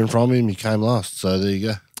hearing from him. He came last. So there you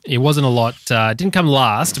go. It wasn't a lot. Didn't come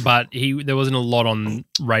last, but there wasn't a lot on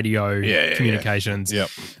radio communications. Yep.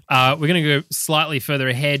 We're going to go slightly further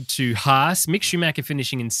ahead to Haas. Mick Schumacher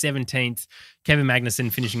finishing in 17th. Kevin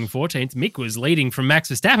Magnussen finishing in 14th. Mick was leading from Max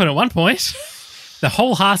Verstappen at one point. The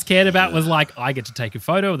whole Haas cared about was like, I get to take a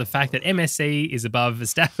photo of the fact that MSC is above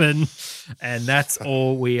Verstappen, and that's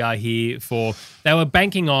all we are here for. They were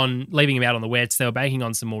banking on leaving him out on the wets. They were banking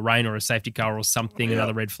on some more rain or a safety car or something,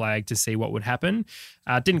 another red flag to see what would happen.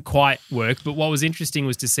 Didn't quite work, but what was interesting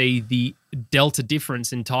was to see the delta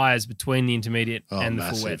difference in tyres between the intermediate and the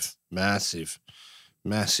full wets. Massive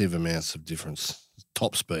amounts of difference.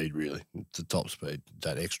 Top speed, really. It's the top speed.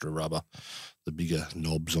 That extra rubber, the bigger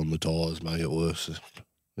knobs on the tyres make it worse.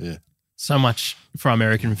 Yeah. So much for our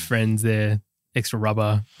American friends there. Extra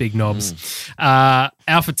rubber, big knobs.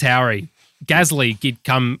 AlphaTauri. Gasly did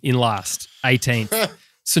come in last, 18th.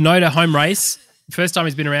 Tsunoda home race. First time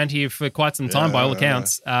he's been around here for quite some time by all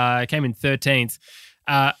accounts. Came in 13th.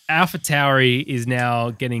 Alpha Tauri is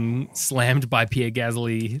now getting slammed by Pierre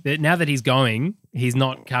Gasly. Now that he's going, he's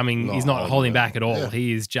not coming. He's not holding back at all. Yeah.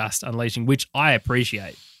 He is just unleashing, which I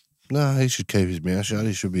appreciate. No, he should keep his mouth shut.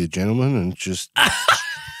 He should be a gentleman and just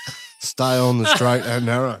stay on the straight and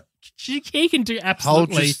narrow. He can do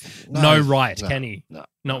absolutely no right, can he? No.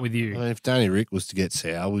 Not with you. I mean, if Danny Rick was to get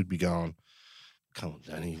sour, we'd be going, come on,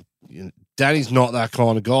 Danny. Danny's not that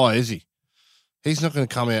kind of guy, is he? He's not going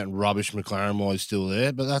to come out and rubbish McLaren while he's still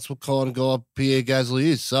there, but that's what kind of guy Pierre Gasly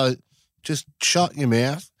is. So just shut your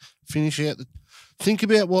mouth, finish out. Think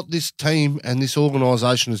about what this team and this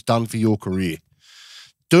organisation has done for your career.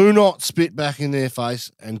 Do not spit back in their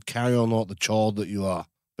face and carry on like the child that you are.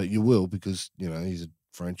 But you will because, he's a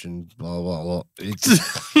French and blah, blah, blah.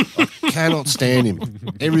 I cannot stand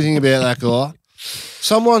him. Everything about that guy.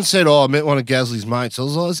 Someone said, I met one of Gasly's mates. I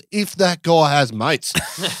was like, as if that guy has mates.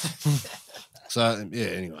 So, yeah,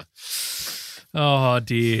 anyway. Oh,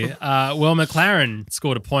 dear. Well, McLaren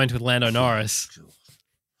scored a point with Lando Norris.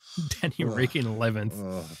 Danny Rick in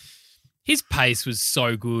 11th. His pace was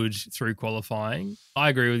so good through qualifying. I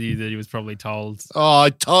agree with you that he was probably told. Oh, I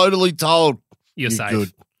totally told. You're safe.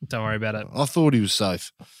 Good. Don't worry about it. I thought he was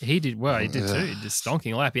safe. He did well. He did too. Just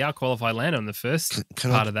stonking lap. He out-qualified Lando in the first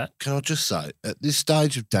part of that. Can I just say, at this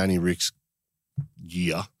stage of Danny Rick's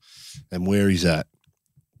year and where he's at,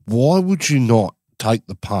 why would you not take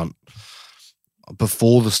the punt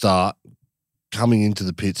before the start, coming into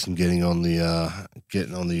the pits and getting on the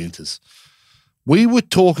inters? We were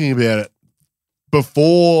talking about it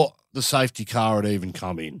before the safety car had even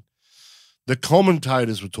come in. The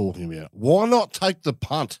commentators were talking about it. Why not take the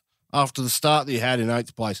punt after the start that you had in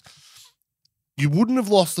 8th place? You wouldn't have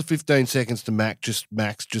lost the 15 seconds to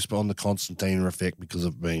Max just on the Constantina effect because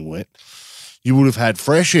of being wet. You would have had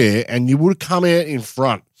fresh air and you would have come out in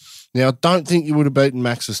front. Now, I don't think you would have beaten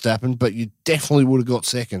Max Verstappen, but you definitely would have got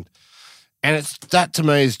second. And that to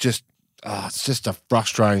me is just, it's just a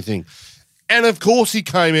frustrating thing. And of course he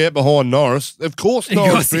came out behind Norris. Of course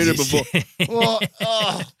Norris beat him before.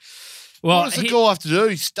 What does the guy have to do?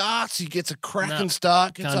 He starts, he gets a cracking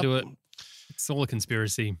start. Can't do it. It's all a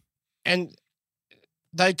conspiracy. And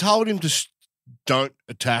they told him to don't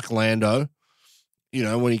attack Lando.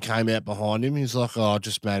 When he came out behind him, he's like,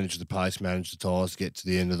 just manage the pace, manage the tyres, get to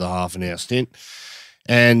the end of the half-an-hour stint.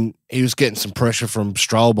 And he was getting some pressure from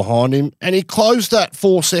Stroll behind him. And he closed that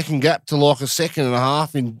 4-second gap to like a second and a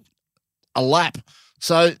half in a lap.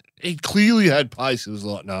 So he clearly had pace. It was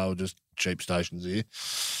like, no, just cheap stations here.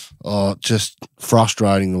 Oh, just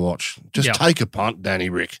frustrating to watch. Just take a punt, Danny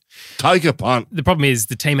Rick. Take a punt. The problem is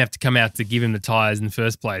the team have to come out to give him the tyres in the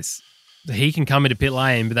first place. He can come into pit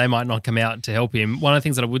lane, but they might not come out to help him. One of the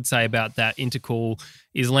things that I would say about that intercall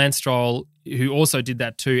is Lance Stroll, who also did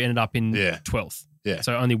that too, ended up in 12th. Yeah.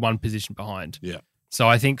 So only one position behind. Yeah. So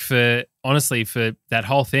I think for that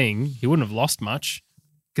whole thing, he wouldn't have lost much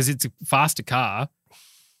because it's a faster car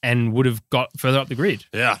and would have got further up the grid.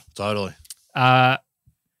 Yeah, totally.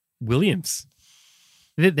 Williams,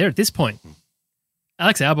 they're at this point.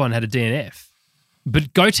 Alex Albon had a DNF,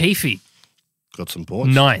 but Latifi got some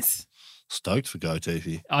points. 9th. Stoked for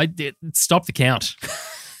Latifi. I did stop the count.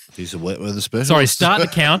 He's a wet weather specialist. Sorry, start the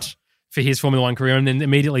count for his Formula One career and then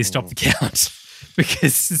immediately stop the count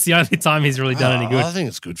because it's the only time he's really done any good. I think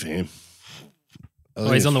it's good for him.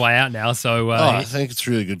 He's on the way out now, so I think it's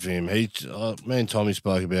really good for him. Me and Tommy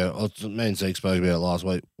spoke about it. Me and Zeke spoke about it last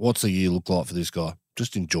week. What's the year look like for this guy?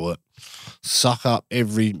 Just enjoy it. Suck up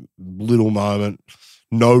every little moment.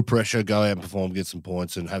 No pressure. Go out and perform, get some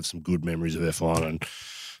points, and have some good memories of F1. And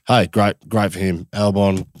hey, great for him.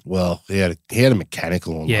 Albon, well, he had a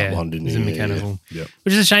mechanical on that one, didn't he? It was a mechanical, yeah.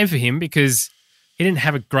 Which is a shame for him because he didn't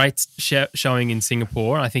have a great showing in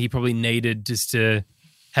Singapore. I think he probably needed just to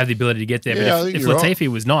have the ability to get there. Yeah, but if Latifi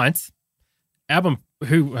was 9th, Albon,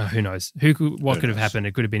 who knows? What could have happened?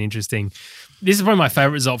 It could have been interesting. This is probably my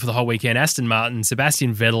favourite result for the whole weekend. Aston Martin,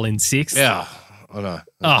 Sebastian Vettel in 6th. Yeah, I know.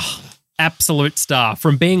 Oh, absolute star.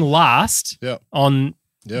 From being last on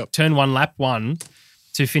turn 1, lap 1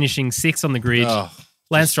 to finishing 6th on the grid.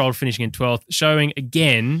 Lance Stroll finishing in 12th, showing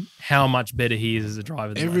again how much better he is as a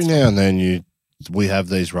driver. Every now and then we have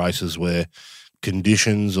these races where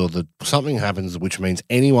conditions or something happens which means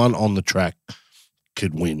anyone on the track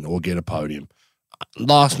could win or get a podium.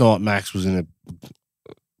 Last night, Max was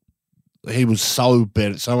he was so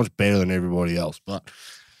much better than everybody else. But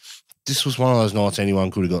this was one of those nights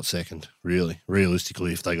anyone could have got second, really,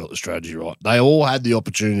 realistically, if they got the strategy right. They all had the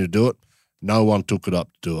opportunity to do it. No one took it up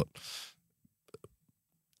to do it.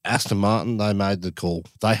 Aston Martin, they made the call.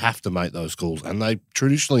 They have to make those calls, and they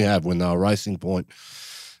traditionally have when they were Racing Point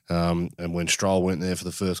And when Stroll went there for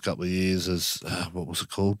the first couple of years as, what was it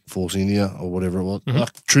called? Force India or whatever it was.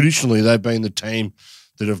 Like, traditionally, they've been the team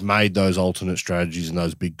that have made those alternate strategies and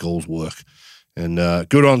those big calls work. And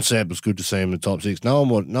good on Seb. It was good to see him in the top six. No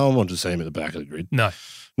one wanted to see him at the back of the grid. No.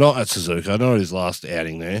 Not at Suzuka. Not his last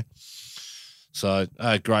outing there. So,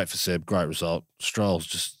 great for Seb. Great result. Stroll's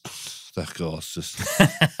just, that guy's just.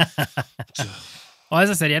 Well, as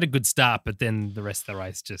I said, he had a good start, but then the rest of the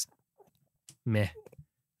race just meh.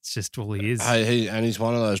 It's just all he is. Hey, he's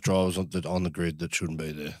one of those drivers on the grid that shouldn't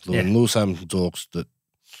be there. Yeah. When Lewis Hamilton talks that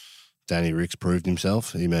Danny Ricks proved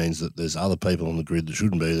himself, he means that there's other people on the grid that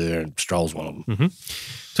shouldn't be there, and Stroll's one of them. Mm-hmm.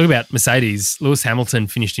 Talking about Mercedes, Lewis Hamilton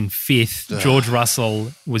finished in 5th. George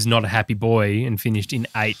Russell was not a happy boy and finished in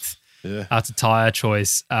 8th after tyre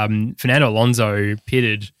choice. Fernando Alonso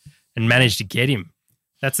pitted and managed to get him.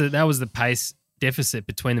 That was the pace deficit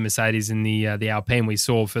between the Mercedes and the Alpine we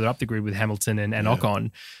saw further up the grid with Hamilton and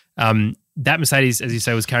Ocon. That Mercedes, as you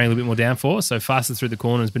say, was carrying a little bit more downforce, so faster through the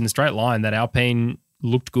corners, but in a straight line, that Alpine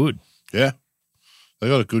looked good. Yeah. They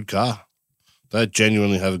got a good car. They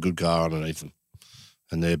genuinely have a good car underneath them.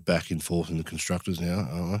 And they're back in 4th in the constructors now,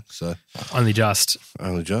 aren't they? So Only just.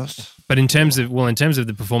 But in terms of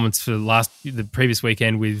the performance for the previous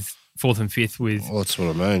weekend with 4th and 5th with that's what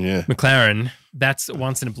I mean, yeah. McLaren, that's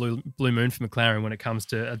once in a blue moon for McLaren when it comes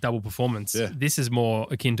to a double performance. Yeah. This is more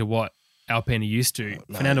akin to what Alpine are used to.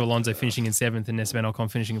 Fernando Alonso finishing in 7th and Esteban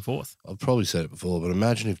Ocon finishing in 4th. I've probably said it before, but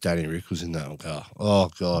imagine if Danny Rick was in that car. Oh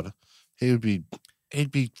God, he'd be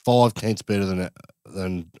 5 tenths better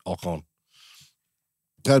than Ocon.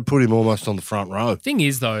 That'd put him almost on the front row. Thing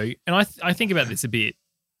is, though, and I think about this a bit.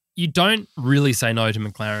 You don't really say no to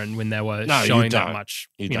McLaren when they were showing that much,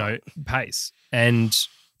 pace. And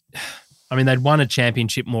I mean, they'd won a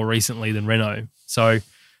championship more recently than Renault. So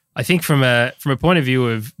I think from a point of view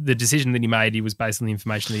of the decision that he made, he was based on the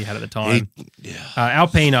information that he had at the time.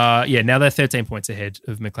 Alpine are, now they're 13 points ahead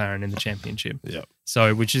of McLaren in the championship. Yeah.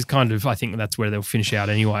 So, which is kind of, I think that's where they'll finish out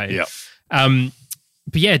anyway. Yeah.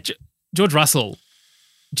 But yeah, George Russell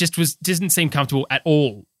didn't seem comfortable at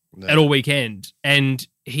all weekend. And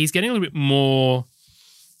he's getting a little bit more.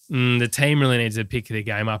 The team really needs to pick their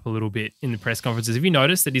game up a little bit in the press conferences. Have you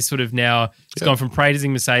noticed that he's sort of now gone from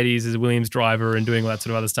praising Mercedes as a Williams driver and doing all that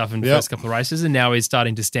sort of other stuff in the first couple of races, and now he's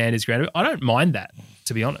starting to stand his ground? I don't mind that,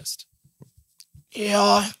 to be honest.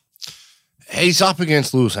 Yeah. He's up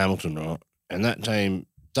against Lewis Hamilton, right? And that team,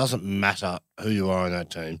 doesn't matter who you are in that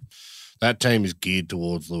team. That team is geared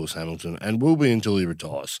towards Lewis Hamilton and will be until he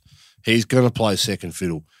retires. He's going to play second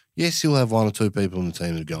fiddle. Yes, he'll have 1 or 2 people in the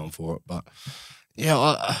team that are going for it, but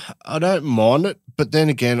I don't mind it. But then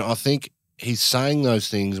again, I think he's saying those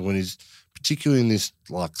things when he's, particularly in this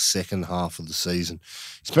second half of the season,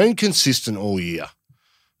 he's been consistent all year,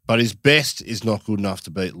 but his best is not good enough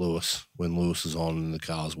to beat Lewis when Lewis is on and the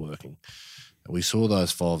car's working. And we saw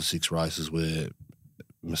those 5 or 6 races where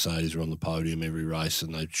Mercedes were on the podium every race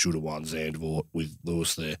and they should have won Zandvoort with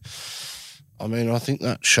Lewis there. I mean, I think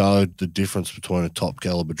that showed the difference between a top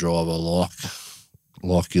caliber driver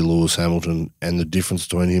like your Lewis Hamilton and the difference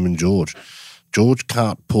between him and George. George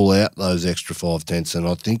can't pull out those extra 5 tenths, and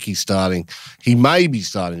I think he may be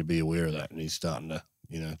starting to be aware of that, and he's starting to,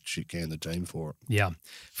 shit can the team for it. Yeah.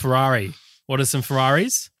 Ferrari. What are some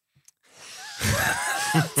Ferraris?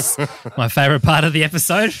 My favourite part of the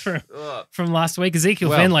episode from last week.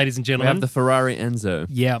 Ezekiel Fenn, ladies and We gentlemen. have the Ferrari Enzo.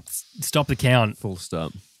 Yeah. Stop the count. Full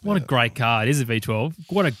stop. What a great car. It is a V12.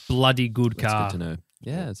 What a bloody good That's car. good to know.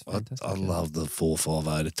 Yeah, it's fantastic. I love the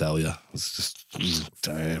 458 Italia. It's just,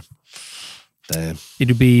 damn.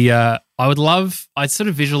 It'd be, I'd sort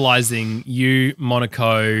of visualizing you,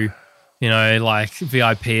 Monaco,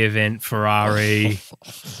 VIP event, Ferrari.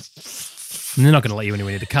 And they're not going to let you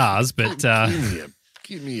anywhere near the cars, but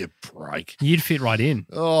give me a break. You'd fit right in.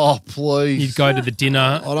 Oh, please. You'd go to the dinner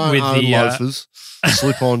I don't with own the loafers,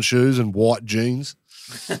 slip-on shoes and white jeans.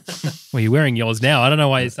 Well, you're wearing yours now. I don't know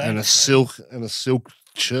why you're saying and a silk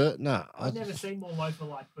shirt. No, I've never seen more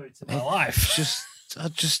loafer-like boots in my life. I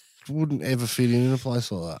just wouldn't ever fit in a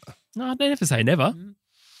place like that. No, I'd never say never.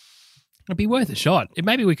 It'd be worth a shot.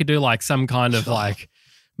 Maybe we could do some kind of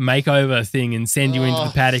makeover thing and send you into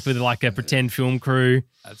the paddock with a pretend film crew.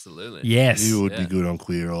 Absolutely. Yes. You would be good on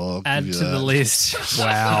Queer Eye. Add to the list.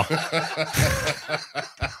 Wow.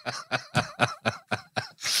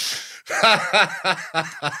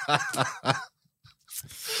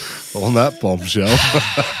 On that bombshell.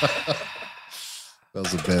 That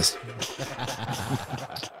was the best.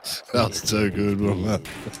 That was too good, wasn't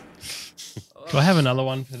it? Do I have another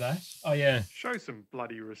one today? Oh, yeah. Show some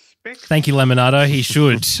bloody respect. Thank you, Lemonado. He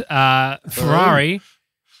should. Ferrari,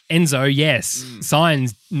 Enzo, yes.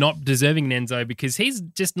 Sainz not deserving an Enzo because he's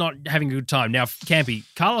just not having a good time. Now, Campy,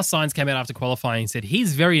 Carlos Sainz came out after qualifying and said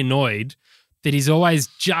he's very annoyed that he's always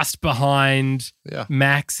just behind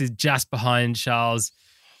Max, is just behind Charles.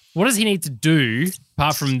 What does he need to do,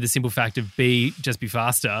 apart from the simple fact of just be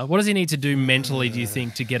faster? What does he need to do mentally, do you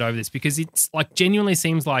think, to get over this? Because it's like genuinely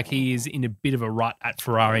seems like he is in a bit of a rut at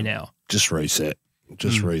Ferrari now. Just reset.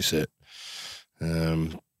 Reset.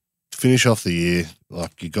 Finish off the year.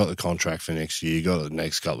 Like, you got the contract for next year. You got the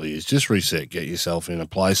next couple of years. Just reset. Get yourself in a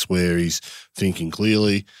place where he's thinking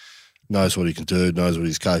clearly, knows what he can do, knows what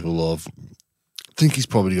he's capable of. I think he's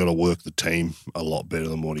probably got to work the team a lot better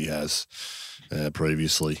than what he has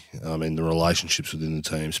previously. I mean, the relationships within the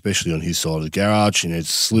team, especially on his side of the garage, he needs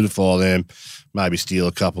to solidify them, maybe steal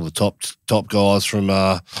a couple of the top guys from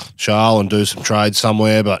Charles and do some trades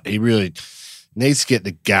somewhere, but he really needs to get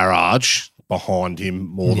the garage behind him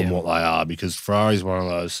more than what they are, because Ferrari's one of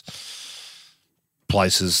those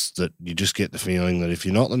places that you just get the feeling that if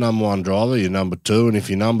you're not the number one driver, you're number two, and if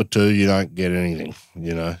you're number two, you don't get anything,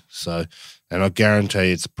 So, and I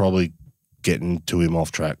guarantee it's probably getting to him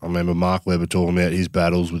off track. I remember Mark Webber talking about his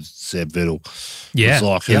battles with Seb Vettel. Yeah. It's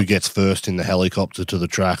like who gets first in the helicopter to the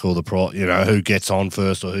track, or who gets on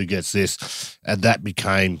first or who gets this. And that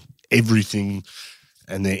became everything,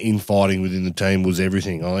 and their infighting within the team was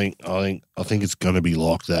everything. I think it's going to be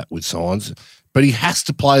like that with Sainz. But he has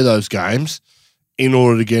to play those games in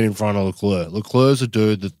order to get in front of Leclerc. Leclerc's a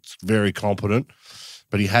dude that's very competent,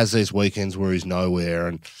 but he has these weekends where he's nowhere,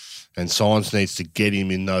 and Sainz needs to get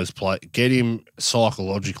him in those get him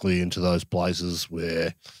psychologically into those places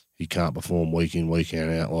where he can't perform week in, week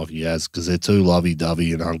out like he has, because they're too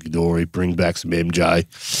lovey-dovey and hunky-dory. Bring back some MJ,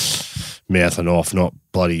 mouthing off, not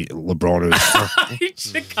bloody LeBron. You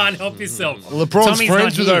just can't help yourself. LeBron's Tommy's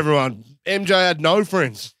friends not with here. everyone. MJ had no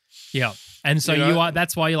friends. Yeah. And so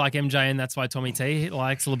that's why you like MJ, and that's why Tommy T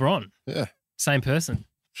likes LeBron. Yeah. Same person.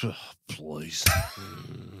 Please.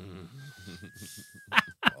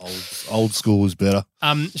 Old school was better.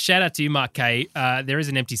 Shout out to you, Mark K. There is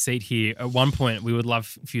an empty seat here. At one point, we would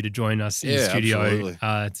love for you to join us in the studio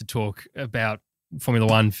to talk about Formula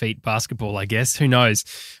One feet basketball, I guess. Who knows?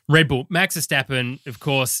 Red Bull. Max Verstappen, of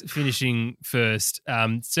course, finishing first.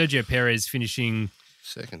 Sergio Perez finishing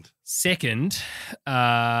second.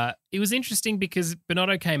 It was interesting because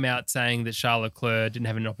Binotto came out saying that Charles Leclerc didn't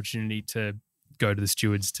have an opportunity to go to the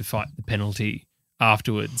stewards to fight the penalty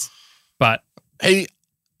afterwards. But he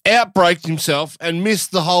outbraked himself and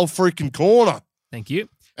missed the whole freaking corner. Thank you.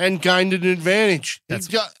 And gained an advantage.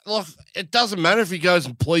 It doesn't matter if he goes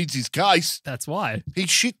and pleads his case. That's why. He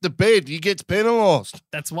shit the bed. He gets penalised.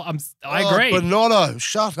 That's what I agree. Binotto,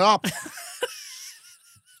 shut up.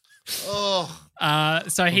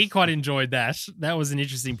 So he quite enjoyed that. That was an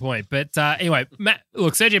interesting point. But anyway,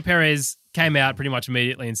 Sergio Perez came out pretty much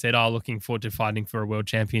immediately and said, looking forward to fighting for a world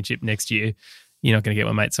championship next year. You're not going to get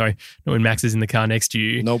one, mate. Sorry. Not when Max is in the car next to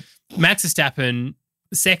you. Nope. Max Verstappen,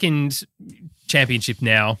 second championship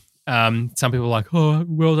now. Some people are like,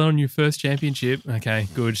 well done on your first championship. Okay,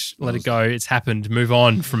 good. Let it go. It's happened. Move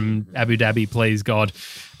on from Abu Dhabi, please, God.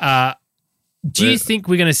 Do you think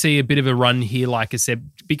we're going to see a bit of a run here, like I said?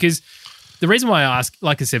 Because the reason why I ask,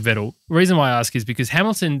 like I said, Vettel, the reason why I ask is because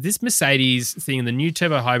Hamilton, this Mercedes thing, the new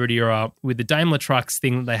turbo hybrid era with the Daimler trucks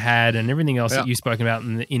thing that they had and everything else that you've spoken about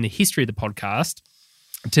in the history of the podcast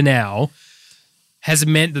to now has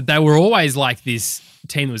meant that they were always like this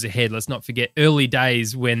team that was ahead. Let's not forget early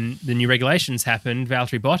days when the new regulations happened,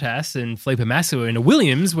 Valtteri Bottas and Felipe Massa and a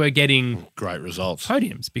Williams were getting great results,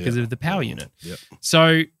 podiums because of the power unit. Yep.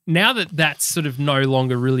 So now that that's sort of no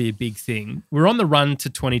longer really a big thing, we're on the run to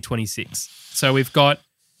 2026. So we've got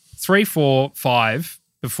 3, 4, 5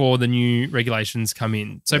 before the new regulations come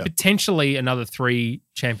in. So potentially another 3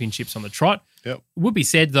 championships on the trot. Yep. It would be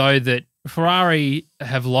said, though, that Ferrari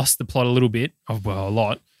have lost the plot a little bit, a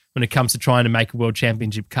lot, when it comes to trying to make a world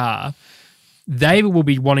championship car. They will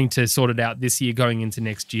be wanting to sort it out this year going into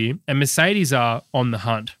next year, and Mercedes are on the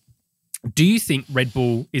hunt. Do you think Red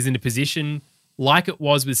Bull is in a position like it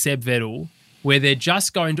was with Seb Vettel, where they're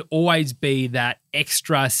just going to always be that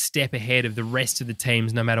extra step ahead of the rest of the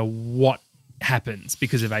teams no matter what happens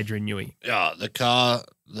because of Adrian Newey? Yeah, the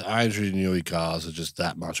Adrian Newey cars are just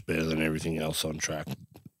that much better than everything else on track.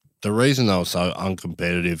 The reason they were so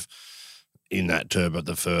uncompetitive in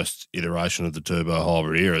the first iteration of the turbo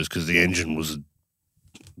hybrid era is because the engine was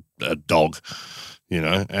a dog,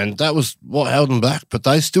 and that was what held them back. But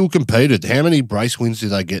they still competed. How many race wins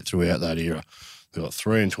did they get throughout that era? They got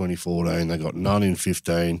 3 in 2014. They got none in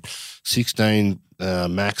 15. 16,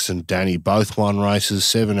 Max and Danny both won races.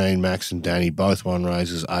 17, Max and Danny both won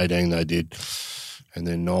races. 18, they did. and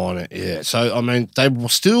then 9. Yeah, so I mean, they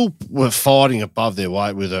were fighting above their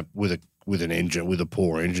weight with an engine, with a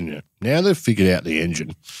poor engine. Now they've figured out the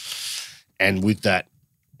engine, and with that,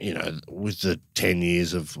 with the 10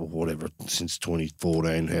 years of whatever since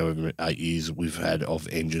 2014, however 8 years we've had of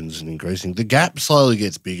engines and increasing, the gap slowly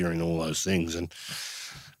gets bigger in all those things, and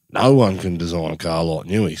no one can design a car like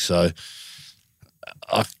Newey. So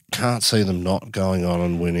I can't see them not going on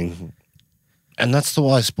and winning. And that's the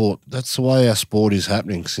way our sport is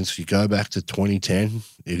happening. Since you go back to 2010,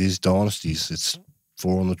 it is dynasties. It's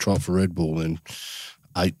 4 on the trot for Red Bull and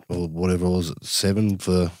 8 or whatever was it, 7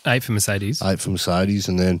 for 8 for Mercedes. 8 for Mercedes,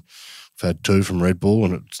 and then we've had 2 from Red Bull,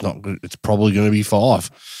 and it's not good. It's probably going to be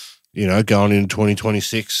 5. Going into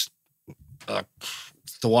 2026,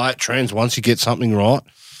 the way it trends. Once you get something right,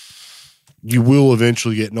 you will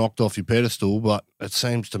eventually get knocked off your pedestal, but it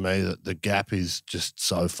seems to me that the gap is just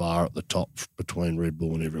so far at the top between Red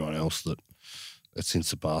Bull and everyone else that it's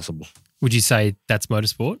insurpassable. Would you say that's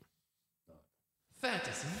motorsport?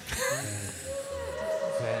 Fantasy.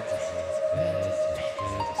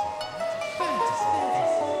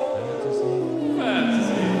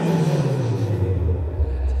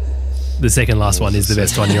 The second last one is the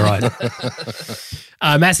best one, you're right.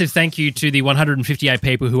 Massive thank you to the 158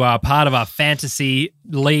 people who are part of our fantasy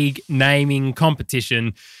league naming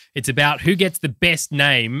competition. It's about who gets the best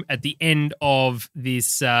name at the end of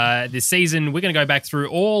this this season. We're going to go back through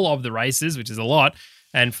all of the races, which is a lot,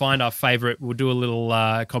 and find our favourite. We'll do a little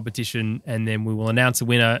competition, and then we will announce a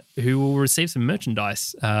winner who will receive some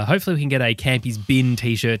merchandise. Hopefully we can get a Campy's Bin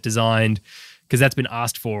t-shirt designed, because that's been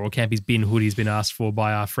asked for, or Campy's Bin hoodie's been asked for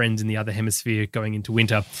by our friends in the other hemisphere going into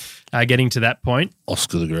winter. Getting to that point.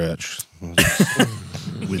 Oscar the Grouch.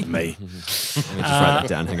 With me. Let me just write that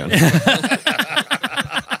down. Hang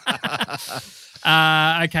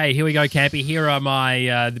on. Okay, here we go, Campy. Here are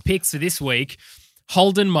my the picks for this week.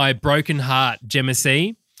 Holden, My Broken Heart, Gemma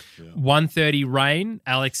C. 130 Rain,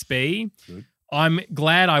 Alex B. Good. I'm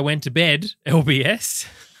Glad I Went to Bed, LBS.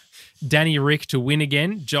 Danny Rick to win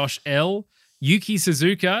again, Josh L. Yuki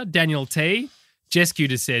Suzuka, Daniel T. Jess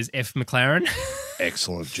Cuter says F. McLaren.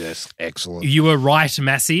 Excellent, Jess. Excellent. You were right,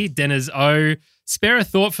 Massey. Dennis O. Spare a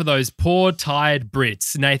thought for those poor, tired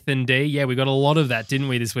Brits. Nathan D. Yeah, we got a lot of that, didn't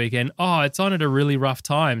we, this weekend? Oh, it's on at a really rough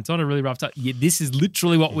time. Yeah, this is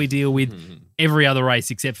literally what we deal with every other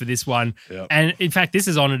race except for this one. Yep. And in fact, this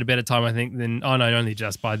is on at a better time, I think, than, only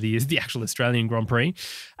just by the actual Australian Grand Prix.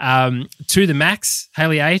 To the max,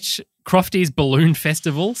 Haley H. Crofty's Balloon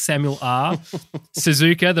Festival, Samuel R.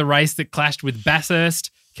 Suzuka, the race that clashed with Bathurst,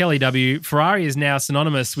 Kelly W. Ferrari is now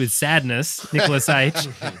synonymous with sadness, Nicholas H.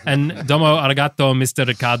 And Domo Arigato, Mr.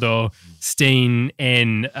 Ricardo, Steen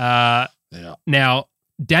N. Now,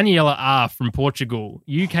 Daniela R. from Portugal,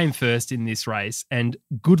 you came first in this race, and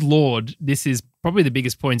good Lord, this is probably the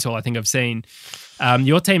biggest points haul I think I've seen.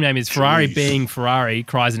 Your team name is Ferrari being Ferrari,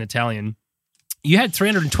 cries in Italian. You had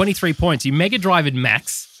 323 points. You mega drived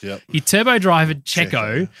Max. Yep. You turbo drived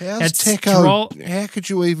Checo. How's Checo? How could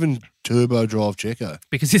you even turbo drive Checo?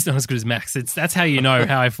 Because it's not as good as Max. That's how you know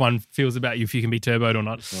how F1 feels about you, if you can be turboed or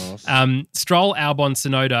not. Nice. Stroll, Albon,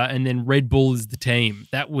 Tsunoda, and then Red Bull is the team.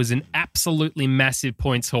 That was an absolutely massive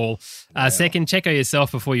points haul. Second, Checo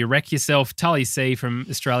yourself before you wreck yourself. Tully C from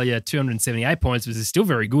Australia, 278 points, which is still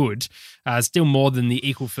very good. Still more than the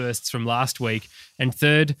equal firsts from last week. And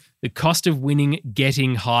third, the cost of winning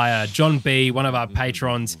getting higher. John B, one of our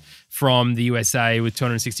patrons from the USA with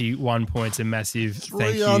 261 points, a massive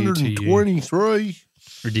thank you to you. 323.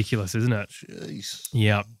 Ridiculous, isn't it? Jeez.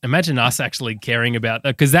 Yeah. Imagine us actually caring about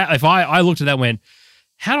that. Because if I looked at that and went,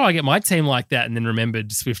 how do I get my team like that? And then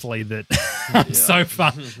remembered swiftly that I'm so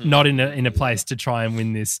far not in a place to try and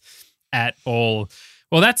win this at all.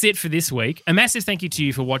 Well, that's it for this week. A massive thank you to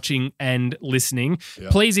you for watching and listening.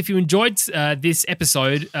 Yep. Please, if you enjoyed this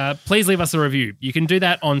episode, please leave us a review. You can do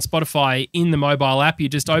that on Spotify in the mobile app. You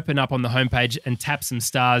just open up on the homepage and tap some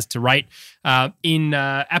stars to rate. In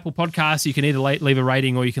Apple Podcasts, you can either leave a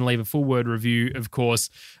rating or you can leave a full word review, of course.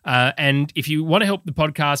 And if you want to help the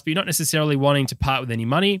podcast, but you're not necessarily wanting to part with any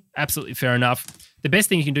money, absolutely fair enough. The best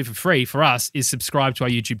thing you can do for free for us is subscribe to our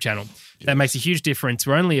YouTube channel. Yes. That makes a huge difference.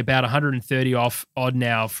 We're only about 130 off odd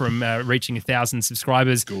now from reaching 1,000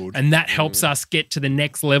 subscribers. Good. And that helps us get to the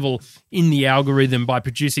next level in the algorithm by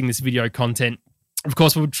producing this video content. Of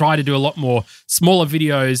course, we'll try to do a lot more smaller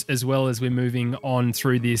videos as well as we're moving on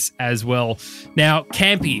through this as well. Now,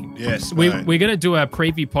 Campy, yes, we're going to do a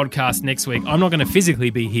preview podcast next week. I'm not going to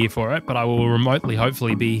physically be here for it, but I will remotely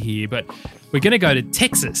hopefully be here. But we're going to go to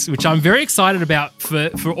Texas, which I'm very excited about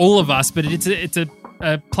for all of us, but it's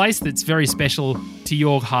a place that's very special to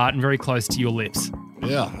your heart and very close to your lips.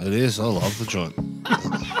 Yeah, it is. I love the joint.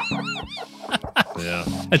 Yeah.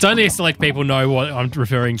 It's only select people know what I'm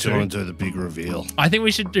referring Do you want to. to do the big reveal? I think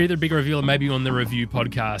we should do the big reveal maybe on the review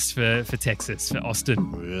podcast for Texas, for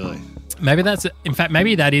Austin. Really? Maybe in fact,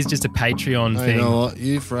 maybe that is just a Patreon Hey, thing. you know what?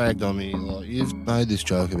 You've ragged on me. Like, you've made this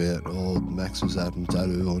joke about, Max was having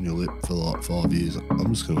tattoo on your lip for like 5 years.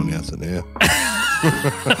 I'm just going to announce it now.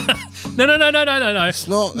 No. It's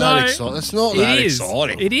not that exciting. It's not that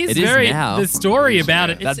exciting. It is It is very. now. The story about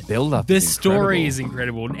now. it. It's, That build-up The is story incredible. is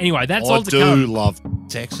incredible. Anyway, that's I all to do come. love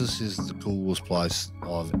Texas. Is the coolest place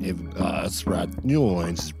I've ever. It's rad. New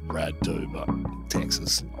Orleans is rad too, but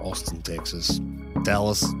Texas, Austin, Texas,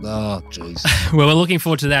 Dallas. Oh, jeez. Well, we're looking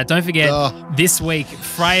forward to that. Don't forget, Oh. this week,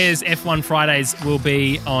 Freya's F1 Fridays will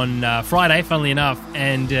be on Friday, funnily enough,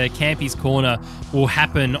 and Campy's Corner will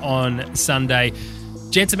happen on Sunday.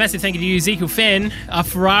 Gents, a massive thank you to you, Ezekiel Fenn, our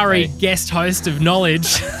Ferrari Hey. guest host of knowledge,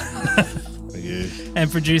 Thank you.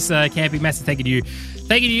 and producer Campy. Massive thank you to you.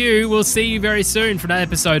 Thank you to you. We'll see you very soon for another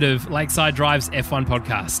episode of Lakeside Drive's F1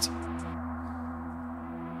 podcast.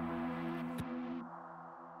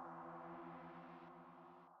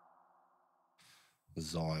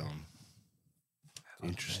 Zion.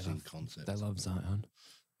 Interesting concept. They love Zion.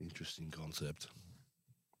 Interesting concept.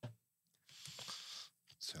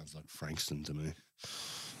 Sounds like Frankston to me.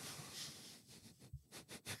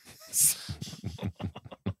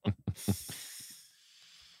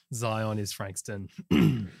 Zion is Frankston.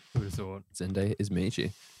 Who would have thought? Zendaya is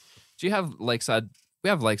Michi. Do you have Lakeside? We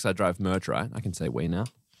have Lakeside Drive merch, right? I can say we now.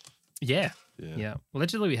 Yeah. Yeah. Yeah.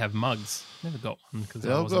 Allegedly, we have mugs. Never got one because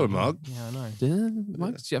Yeah, I've got a mug. Yeah, I know.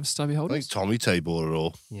 Mugs? Do you have stubby I holders? think Tommy T bought it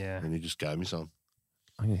all, Yeah. and he just gave me some.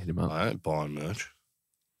 I'm gonna hit him up. I ain't buying merch.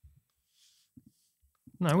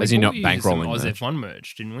 No, we As in bought not you some bankrolling Oz merch. F1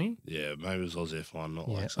 merch, didn't we? Yeah, maybe it was Oz F1, not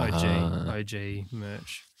Yeah. like some. OG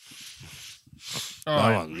merch. All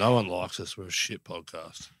right. No one likes us. We're a shit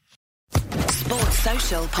podcast. Sports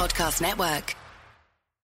Social Podcast Network.